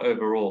 but not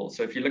overall.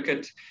 So if you look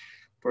at,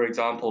 for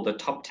example, the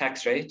top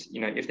tax rate,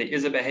 you know, if there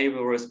is a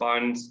behavioral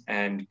response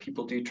and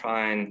people do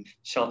try and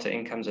shelter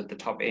incomes at the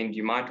top end,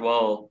 you might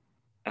well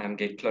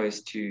get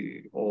close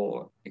to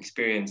or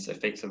experience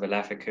effects of a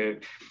Laffer curve.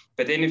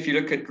 But then if you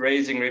look at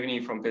raising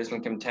revenue from personal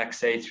income tax,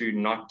 say through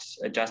not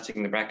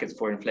adjusting the brackets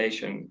for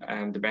inflation,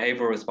 the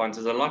behavioral response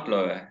is a lot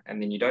lower,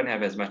 and then you don't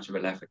have as much of a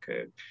Laffer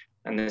curve.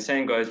 And the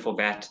same goes for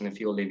VAT and the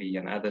fuel levy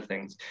and other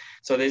things.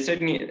 So there's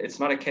certainly, it's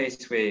not a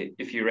case where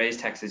if you raise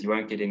taxes, you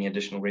won't get any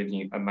additional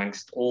revenue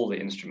amongst all the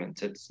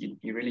instruments. It's, you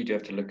really do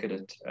have to look at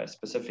it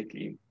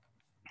specifically.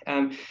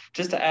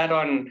 Just to add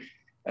on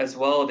as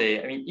well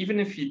there, I mean, even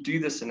if you do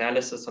this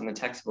analysis on the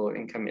taxable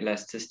income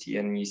elasticity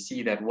and you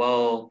see that,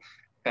 well,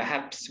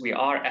 perhaps we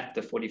are at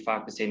the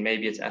 45%,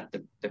 maybe it's at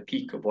the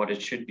peak of what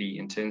it should be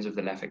in terms of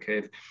the Laffer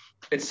curve,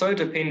 it's so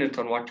dependent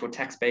on what your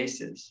tax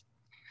base is.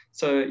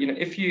 So, you know,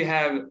 if you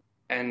have,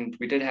 and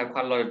we did have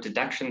quite a lot of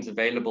deductions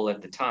available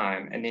at the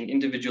time, and then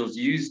individuals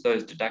use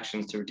those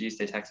deductions to reduce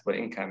their taxable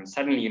income,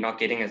 suddenly you're not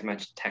getting as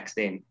much tax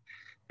then.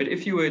 But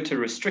if you were to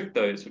restrict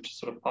those, which is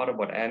sort of part of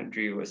what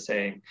Andrew was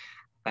saying,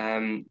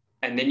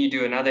 and then you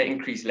do another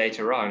increase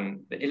later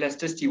on, the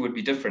elasticity would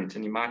be different,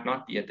 and you might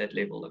not be at that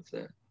level of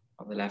the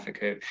Laffer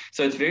curve.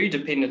 So it's very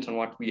dependent on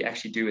what we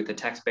actually do with the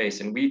tax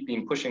base, and we've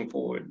been pushing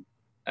forward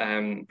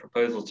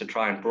proposals to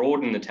try and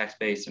broaden the tax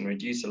base and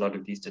reduce a lot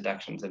of these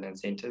deductions and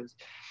incentives.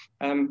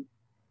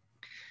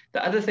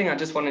 The other thing I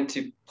just wanted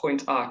to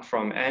point out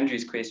from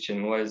Andrew's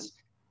question was,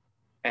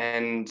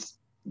 and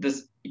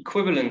this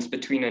equivalence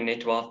between a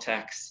net wealth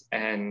tax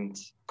and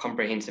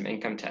comprehensive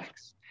income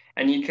tax.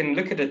 And you can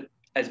look at it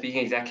as being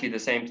exactly the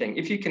same thing.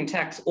 If you can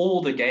tax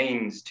all the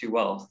gains to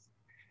wealth,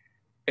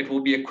 it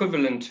will be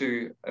equivalent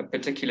to a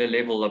particular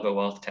level of a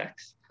wealth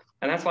tax.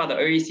 And that's why the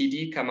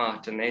OECD come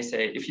out and they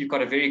say, if you've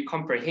got a very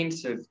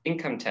comprehensive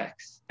income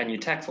tax and you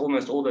tax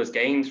almost all those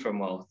gains from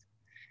wealth,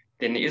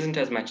 then there isn't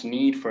as much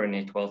need for a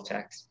net wealth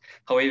tax.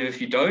 However, if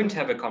you don't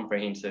have a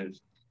comprehensive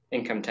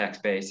income tax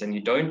base and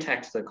you don't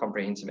tax the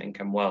comprehensive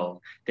income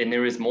well, then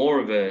there is more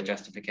of a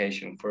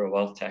justification for a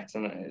wealth tax.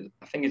 And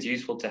I think it's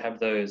useful to have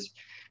those,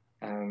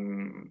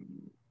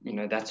 you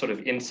know, that sort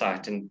of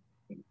insight and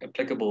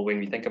applicable when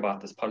we think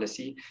about this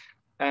policy.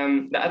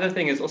 The other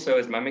thing is also,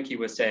 as Mamaki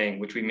was saying,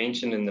 which we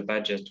mentioned in the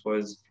budget,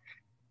 was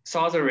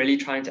SARS are really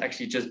trying to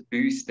actually just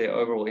boost their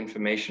overall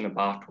information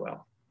about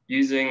wealth,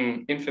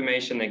 using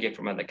information they get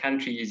from other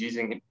countries,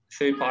 using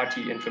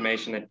third-party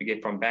information that we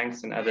get from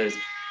banks and others.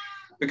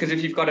 Because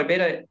if you've got a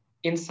better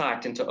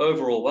insight into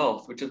overall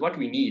wealth, which is what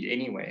we need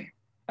anyway,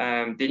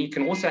 then you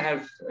can also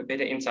have a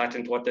better insight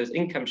into what those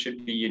incomes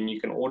should be, and you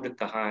can audit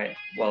the high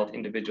wealth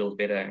individuals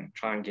better and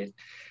try and get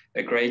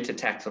a greater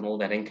tax on all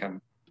that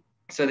income.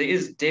 So there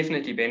is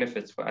definitely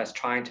benefits for us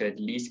trying to at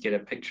least get a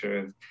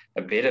better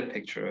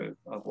picture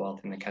of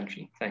wealth in the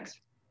country. Thanks.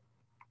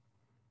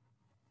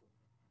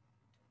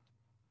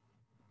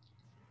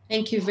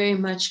 Thank you very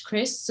much,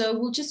 Chris. So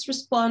we'll just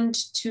respond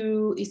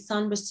to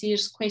Ihsan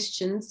Basir's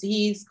questions.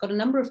 He's got a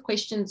number of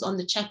questions on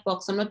the chat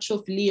box. I'm not sure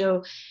if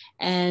Leo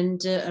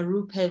and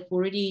Arup have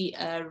already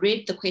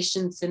read the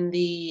questions in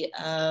the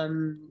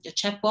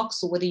chat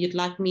box, or whether you'd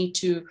like me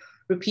to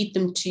repeat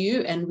them to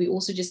you. And we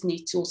also just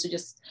need to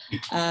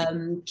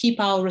keep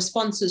our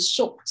responses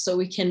short so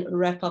we can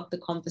wrap up the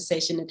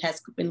conversation. It has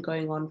been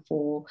going on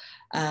for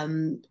a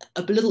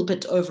little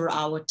bit over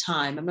our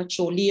time. I'm not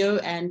sure, Leo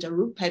and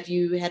Arup, have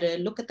you had a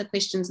look at the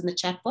questions in the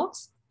chat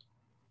box?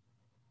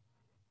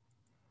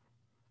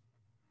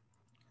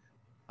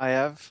 I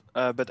have,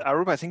 but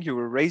Arup, I think you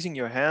were raising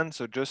your hand,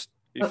 so just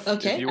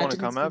if you want to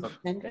come up,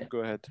 go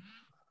ahead.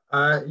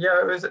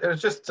 Yeah, it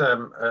was just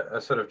a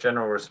sort of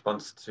general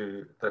response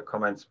to the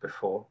comments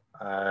before.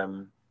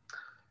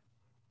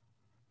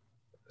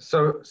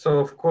 So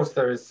of course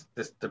there is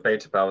this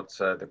debate about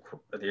the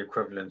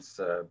equivalence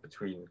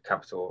between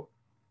capital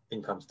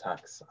income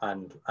tax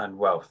and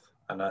wealth,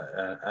 and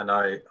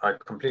I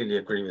completely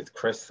agree with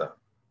Chris that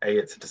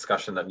it's a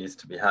discussion that needs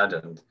to be had,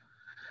 and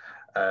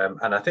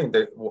I think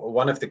that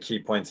one of the key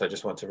points I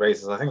just want to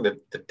raise is I think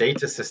that the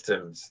data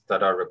systems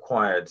that are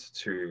required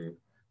to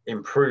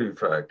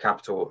improve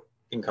capital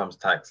income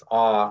tax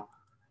are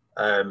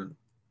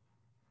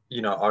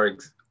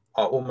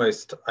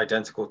almost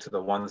identical to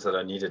the ones that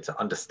are needed to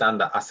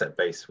understand the asset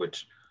base,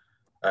 which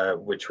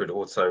would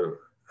also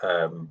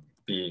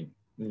be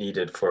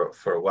needed for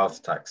a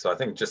wealth tax. So I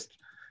think, just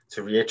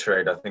to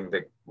reiterate, I think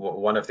that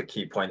one of the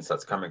key points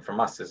that's coming from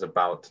us is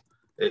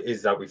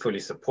that we fully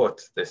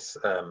support this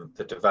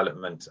the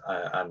development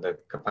and the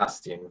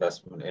capacity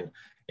investment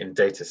in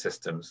data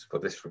systems for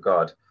this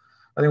regard.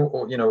 I think,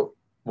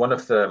 one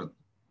of the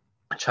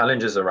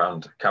challenges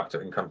around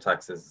capital income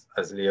taxes,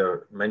 as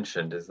Leo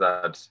mentioned, is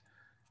that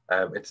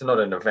it's not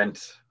an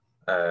event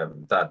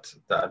that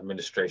the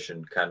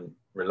administration can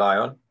rely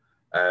on.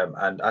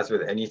 And as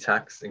with any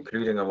tax,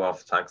 including a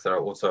wealth tax, there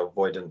are also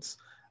avoidance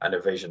and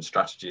evasion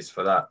strategies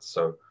for that.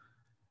 So,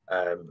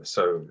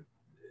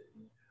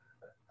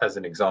 as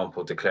an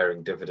example,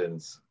 declaring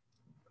dividends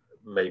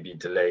may be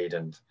delayed,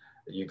 and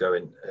you go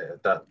in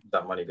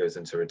that money goes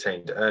into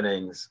retained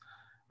earnings,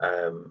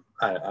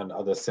 and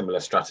other similar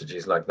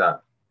strategies like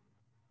that.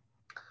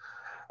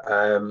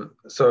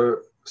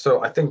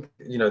 So I think,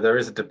 you know, there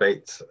is a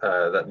debate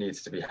that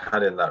needs to be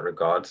had in that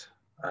regard.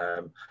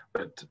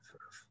 But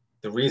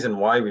the reason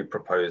why we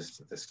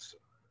proposed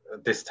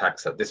this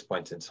tax at this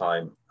point in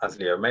time, as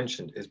Leo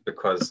mentioned, is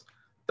because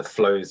the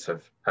flows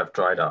have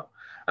dried up.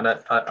 And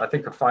I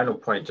think a final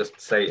point, just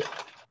to say,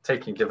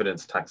 taking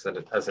dividends tax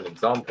as an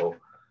example,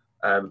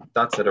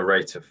 that's at a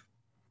rate of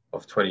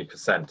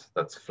 20%.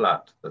 That's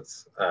flat.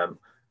 That's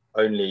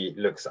only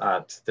looks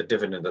at the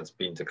dividend that's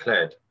been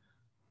declared.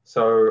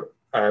 So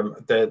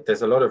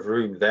there's a lot of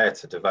room there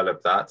to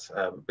develop that,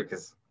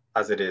 because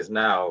as it is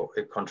now,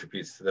 it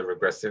contributes to the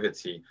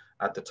regressivity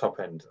at the top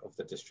end of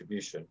the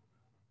distribution.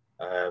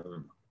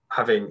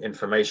 Having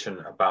information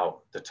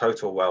about the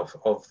total wealth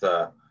of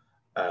the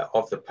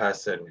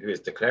person who is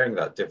declaring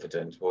that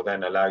dividend will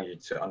then allow you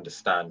to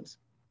understand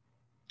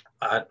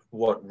at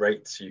what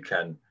rates you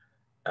can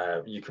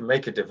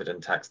make a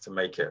dividend tax to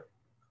make it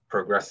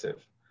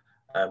progressive.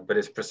 But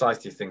it's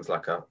precisely things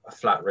like a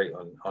flat rate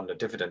on the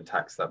dividend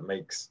tax that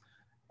makes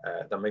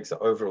the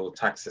overall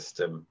tax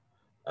system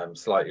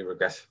slightly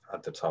regressive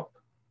at the top.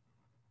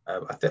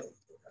 I think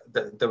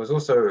there was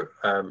also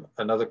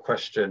another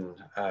question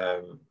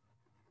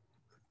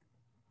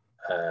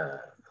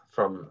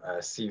from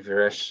C.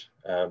 Viresh,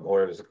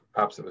 or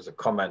perhaps it was a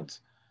comment.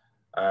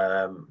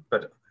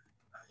 But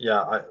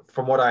yeah,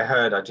 from what I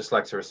heard, I'd just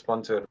like to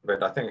respond to it a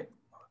bit. I think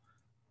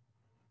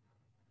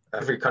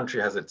every country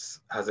has its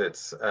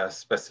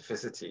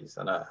specificities,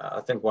 and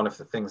I think one of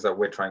the things that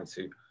we're trying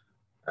to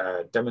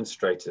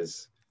demonstrate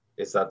is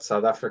that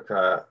South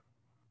Africa,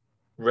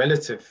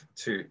 relative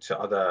to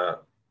other,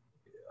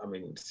 I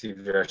mean,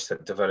 Sivesh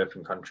said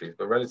developing countries,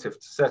 but relative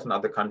to certain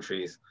other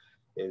countries,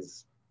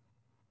 is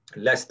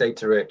less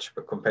data rich,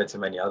 but compared to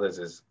many others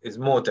is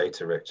more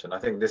data rich. And I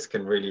think this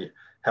can really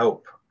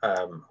help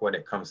when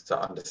it comes to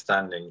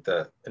understanding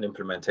an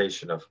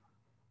implementation of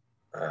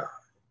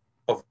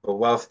a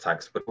wealth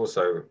tax, but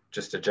also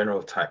just a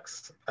general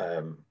tax,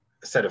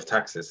 set of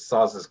taxes.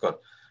 SARS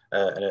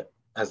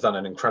has done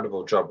an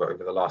incredible job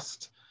over the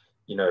last,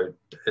 a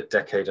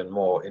decade and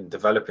more in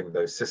developing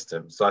those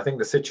systems. So I think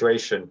the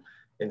situation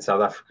in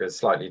South Africa is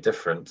slightly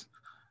different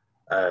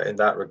in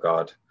that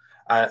regard.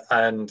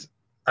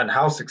 And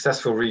how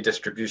successful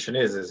redistribution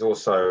is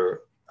also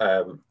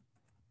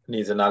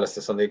needs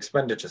analysis on the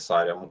expenditure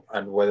side,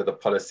 and whether the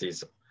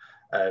policies,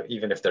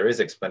 even if there is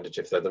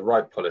expenditure, if they're the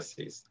right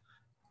policies.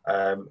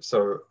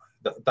 So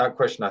that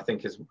question, I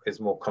think, is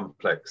more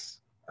complex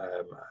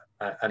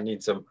and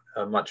needs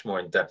a much more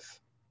in-depth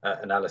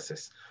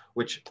analysis,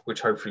 which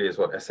hopefully is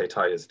what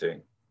SA is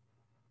doing.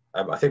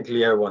 I think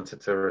Leo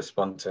wanted to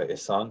respond to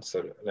Ihsan,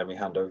 so let me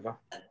hand over.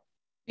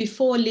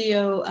 Before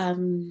Leo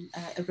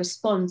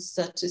responds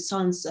to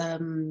Ihsan's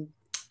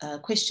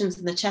questions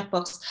in the chat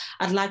box,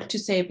 I'd like to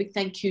say a big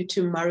thank you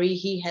to Murray.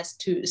 He has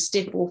to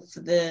step off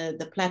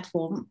the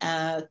platform.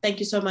 Thank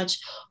you so much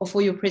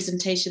for your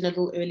presentation a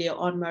little earlier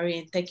on, Murray,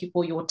 and thank you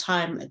for your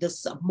time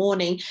this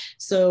morning.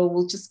 So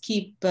we'll just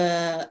keep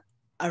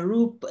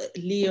Arup,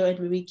 Leo, and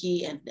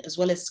Mimiki, and as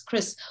well as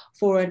Chris,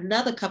 for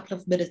another couple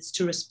of minutes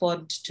to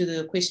respond to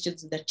the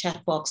questions in the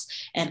chat box,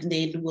 and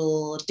then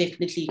we'll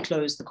definitely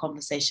close the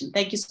conversation.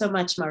 Thank you so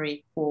much,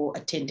 Murray, for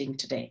attending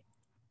today.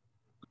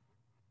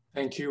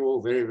 Thank you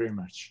all very, very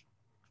much.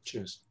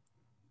 Cheers.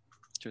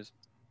 Cheers.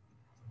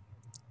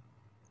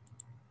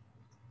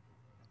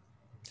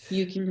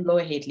 You can go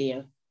ahead,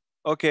 Leo.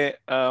 Okay,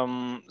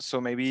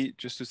 so maybe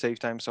just to save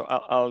time, so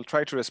I'll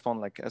try to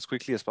respond like as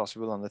quickly as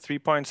possible on the 3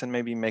 points, and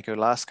maybe make a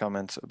last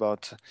comment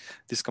about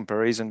this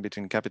comparison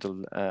between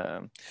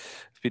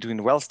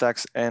between wealth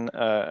tax and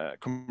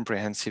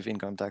comprehensive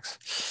income tax.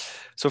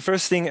 So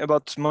first thing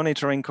about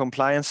monitoring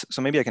compliance.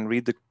 So maybe I can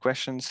read the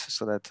questions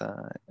so that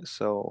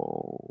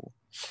so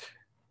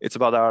it's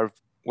about our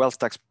wealth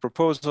tax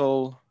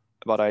proposal,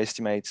 about our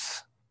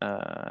estimates,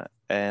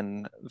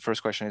 and the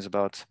first question is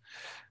about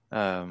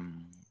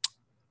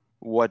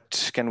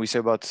what can we say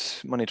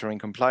about monitoring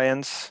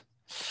compliance?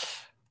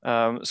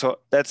 So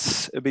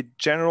that's a bit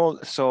general.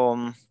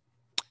 So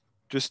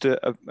just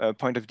a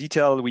point of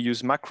detail, we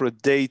use macro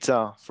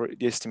data for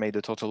to estimate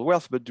the total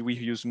wealth, but we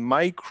use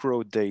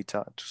micro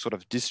data to sort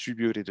of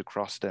distribute it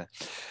across the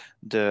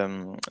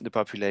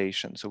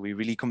population. So we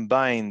really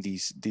combine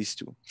these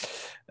two.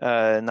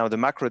 Now the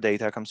macro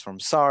data comes from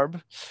SARB,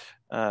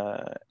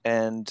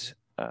 and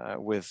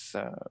with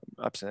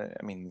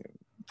I mean,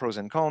 pros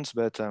and cons,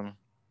 but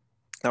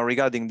now,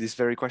 regarding this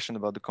very question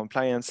about the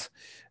compliance,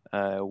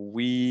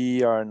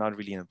 we are not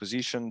really in a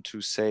position to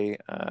say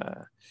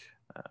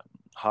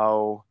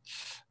how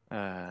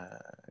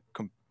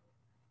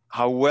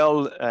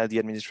well the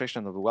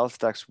administration of the wealth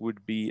tax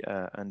would be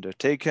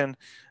undertaken,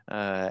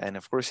 and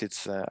of course it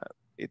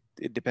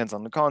depends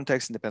on the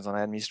context, it depends on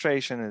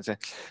administration, and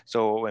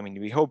so I mean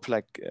we hope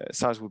like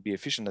SARS would be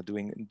efficient at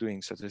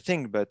doing such a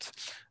thing, but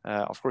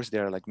of course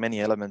there are like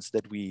many elements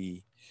that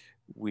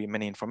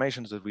many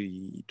informations that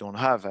we don't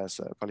have as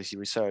policy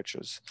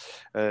researchers.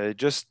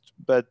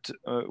 But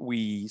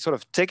we sort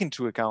of take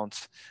into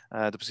account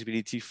the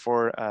possibility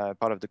for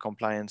part of the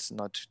compliance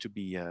not to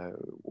be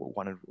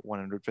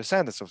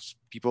 100%. So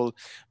people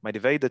might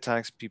evade the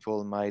tax,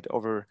 people might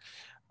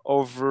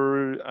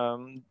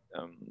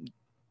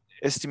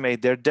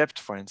estimate their debt,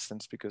 for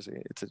instance, because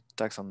it's a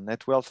tax on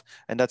net wealth,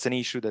 and that's an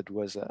issue that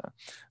was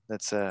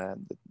that's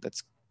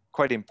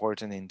quite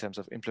important in terms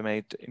of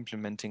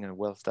implementing a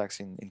wealth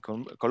tax in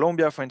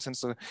Colombia, for instance.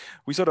 So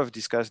we sort of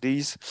discussed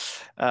these.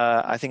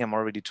 I think I'm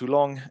already too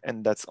long,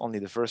 and that's only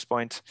the first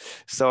point.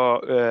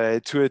 So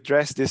to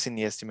address this in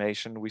the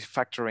estimation, we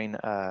factor in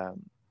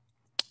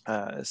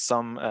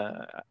some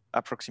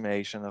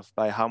approximation of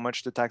by how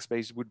much the tax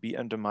base would be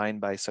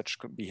undermined by such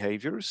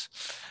behaviors,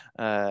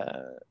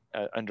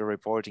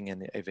 underreporting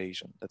and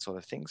evasion, that sort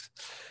of things.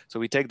 So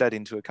we take that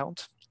into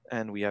account,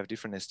 and we have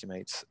different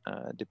estimates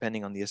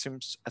depending on the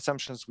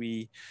assumptions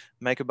we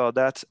make about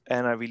that.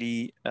 And I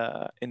really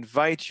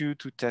invite you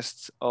to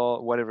test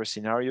whatever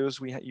scenarios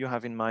you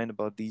have in mind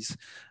about these,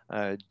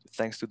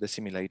 thanks to the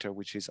simulator,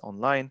 which is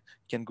online.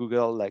 You can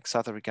Google like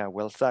South Africa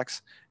wealth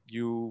tax.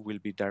 You will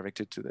be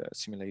directed to the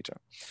simulator.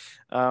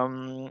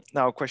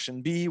 Now,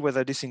 question B,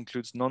 whether this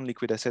includes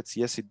non-liquid assets.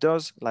 Yes, it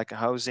does, like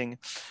housing.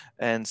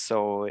 And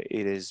so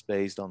it is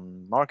based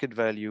on market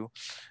value.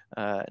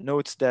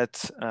 Note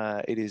that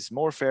it is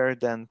more fair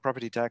than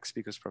property tax,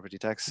 because property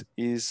tax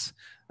is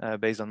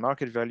based on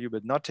market value,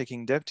 but not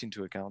taking debt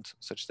into account,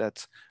 such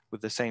that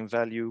with the same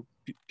value,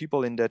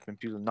 people in debt and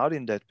people not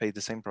in debt pay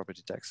the same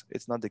property tax.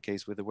 It's not the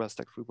case with the wealth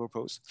tax we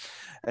propose.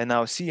 And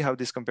now see how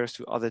this compares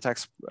to other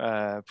tax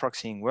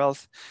proxying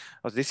wealth.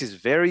 This is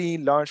very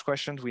large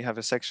question. We have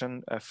a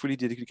section fully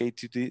dedicated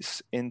to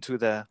this into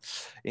the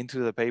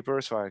paper.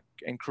 So I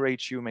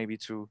encourage you maybe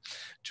to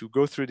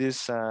go through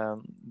this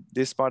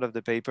this part of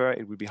the paper.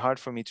 It would be hard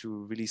for me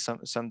to really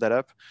sum that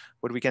up.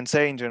 What we can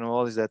say in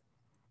general is that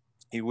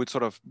it would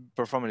sort of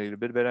perform a little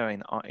bit better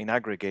in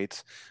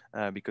aggregate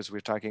because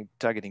we're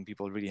targeting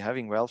people really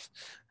having wealth.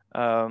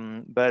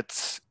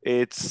 But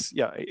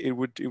it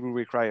would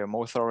require a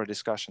more thorough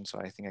discussion. So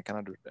I think I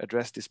cannot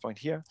address this point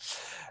here.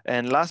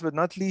 And last but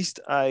not least,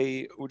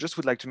 I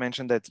would like to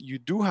mention that you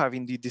do have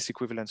indeed this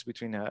equivalence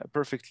between a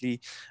perfectly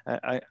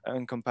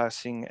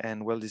encompassing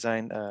and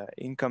well-designed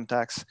income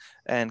tax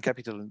and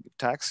capital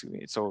tax.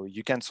 So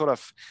you can sort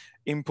of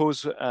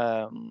impose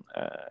a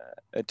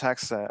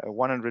tax, a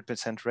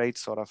 100% rate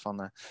sort of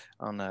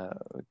on a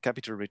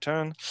capital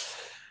return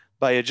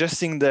by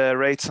adjusting the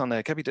rates on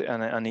the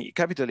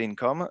capital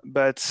income,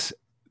 but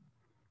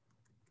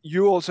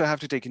you also have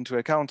to take into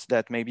account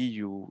that maybe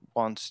you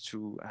want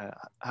to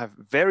have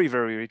very,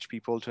 very rich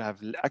people to have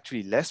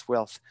actually less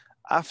wealth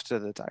after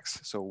the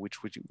tax, so which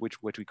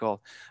what we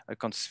call a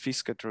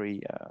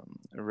confiscatory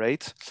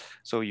rate.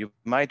 So you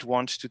might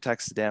want to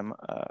tax them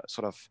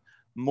sort of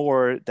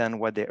more than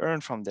what they earn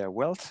from their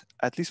wealth,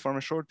 at least for a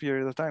short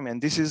period of time.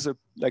 And this is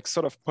like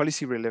sort of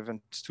policy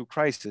relevant to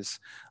crisis,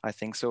 I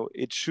think. So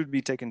it should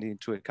be taken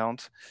into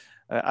account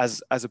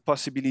as a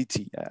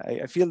possibility.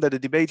 I feel that the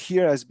debate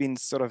here has been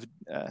sort of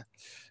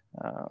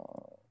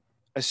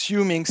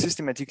assuming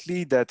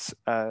systematically that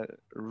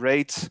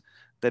rate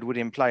that would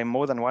imply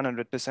more than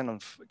 100%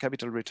 of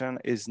capital return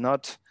is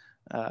not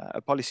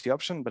a policy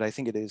option, but I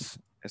think it is,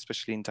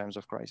 especially in times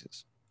of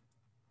crisis.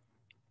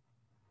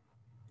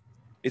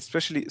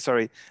 Especially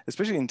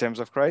in terms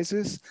of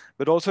crisis,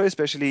 but also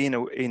especially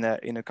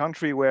in a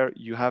country where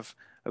you have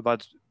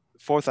about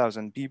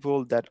 4,000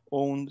 people that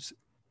owns,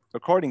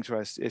 according to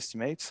our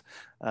estimates,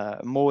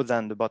 more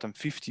than the bottom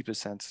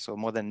 50%, so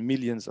more than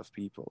millions of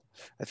people.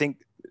 I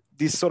think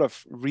this sort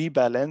of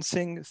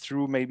rebalancing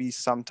through maybe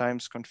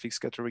sometimes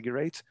confiscatory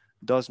rate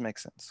does make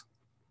sense.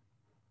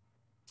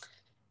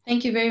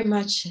 Thank you very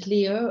much,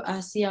 Leo. I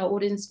see our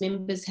audience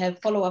members have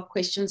follow-up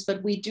questions,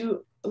 but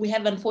we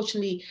have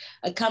unfortunately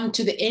come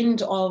to the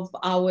end of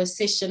our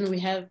session. We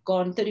have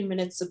gone 30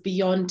 minutes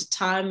beyond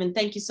time, and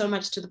thank you so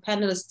much to the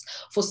panelists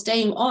for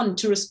staying on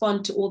to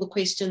respond to all the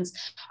questions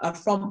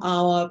from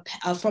our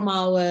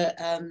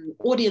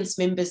audience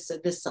members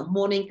this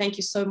morning. Thank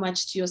you so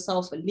much to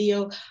yourself,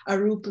 Leo,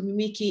 Arup,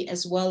 Miki,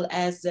 as well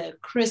as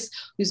Chris,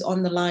 who's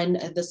on the line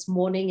this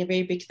morning. A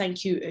very big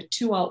thank you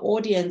to our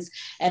audience,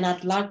 and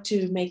I'd like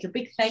to make a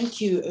big thank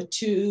you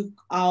to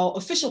our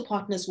official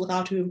partners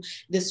without whom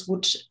this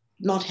would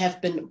not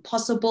have been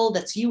possible.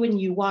 That's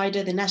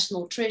UNU-WIDER, the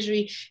National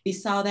Treasury, the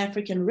South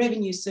African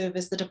Revenue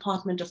Service, the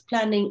Department of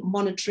Planning,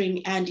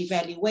 Monitoring and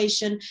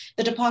Evaluation,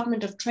 the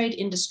Department of Trade,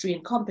 Industry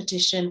and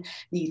Competition,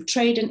 the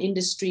Trade and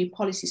Industry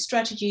Policy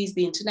Strategies,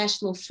 the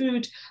International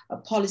Food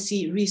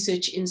Policy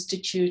Research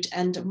Institute,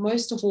 and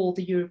most of all,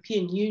 the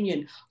European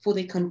Union for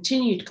their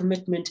continued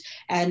commitment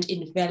and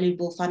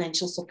invaluable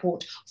financial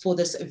support for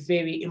this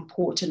very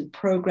important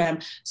program.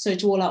 So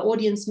to all our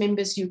audience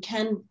members, you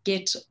can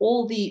get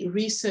all the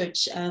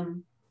research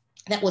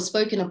that was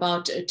spoken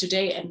about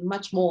today and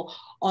much more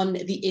on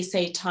the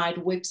SA Tide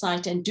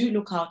website, and do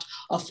look out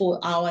for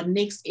our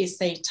next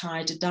SA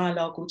Tide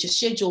dialogue, which is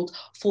scheduled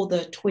for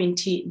the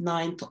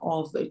 29th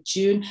of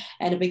June.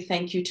 And a big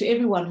thank you to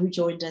everyone who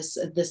joined us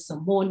this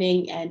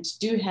morning, and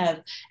do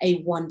have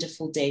a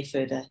wonderful day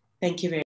further. Thank you very much.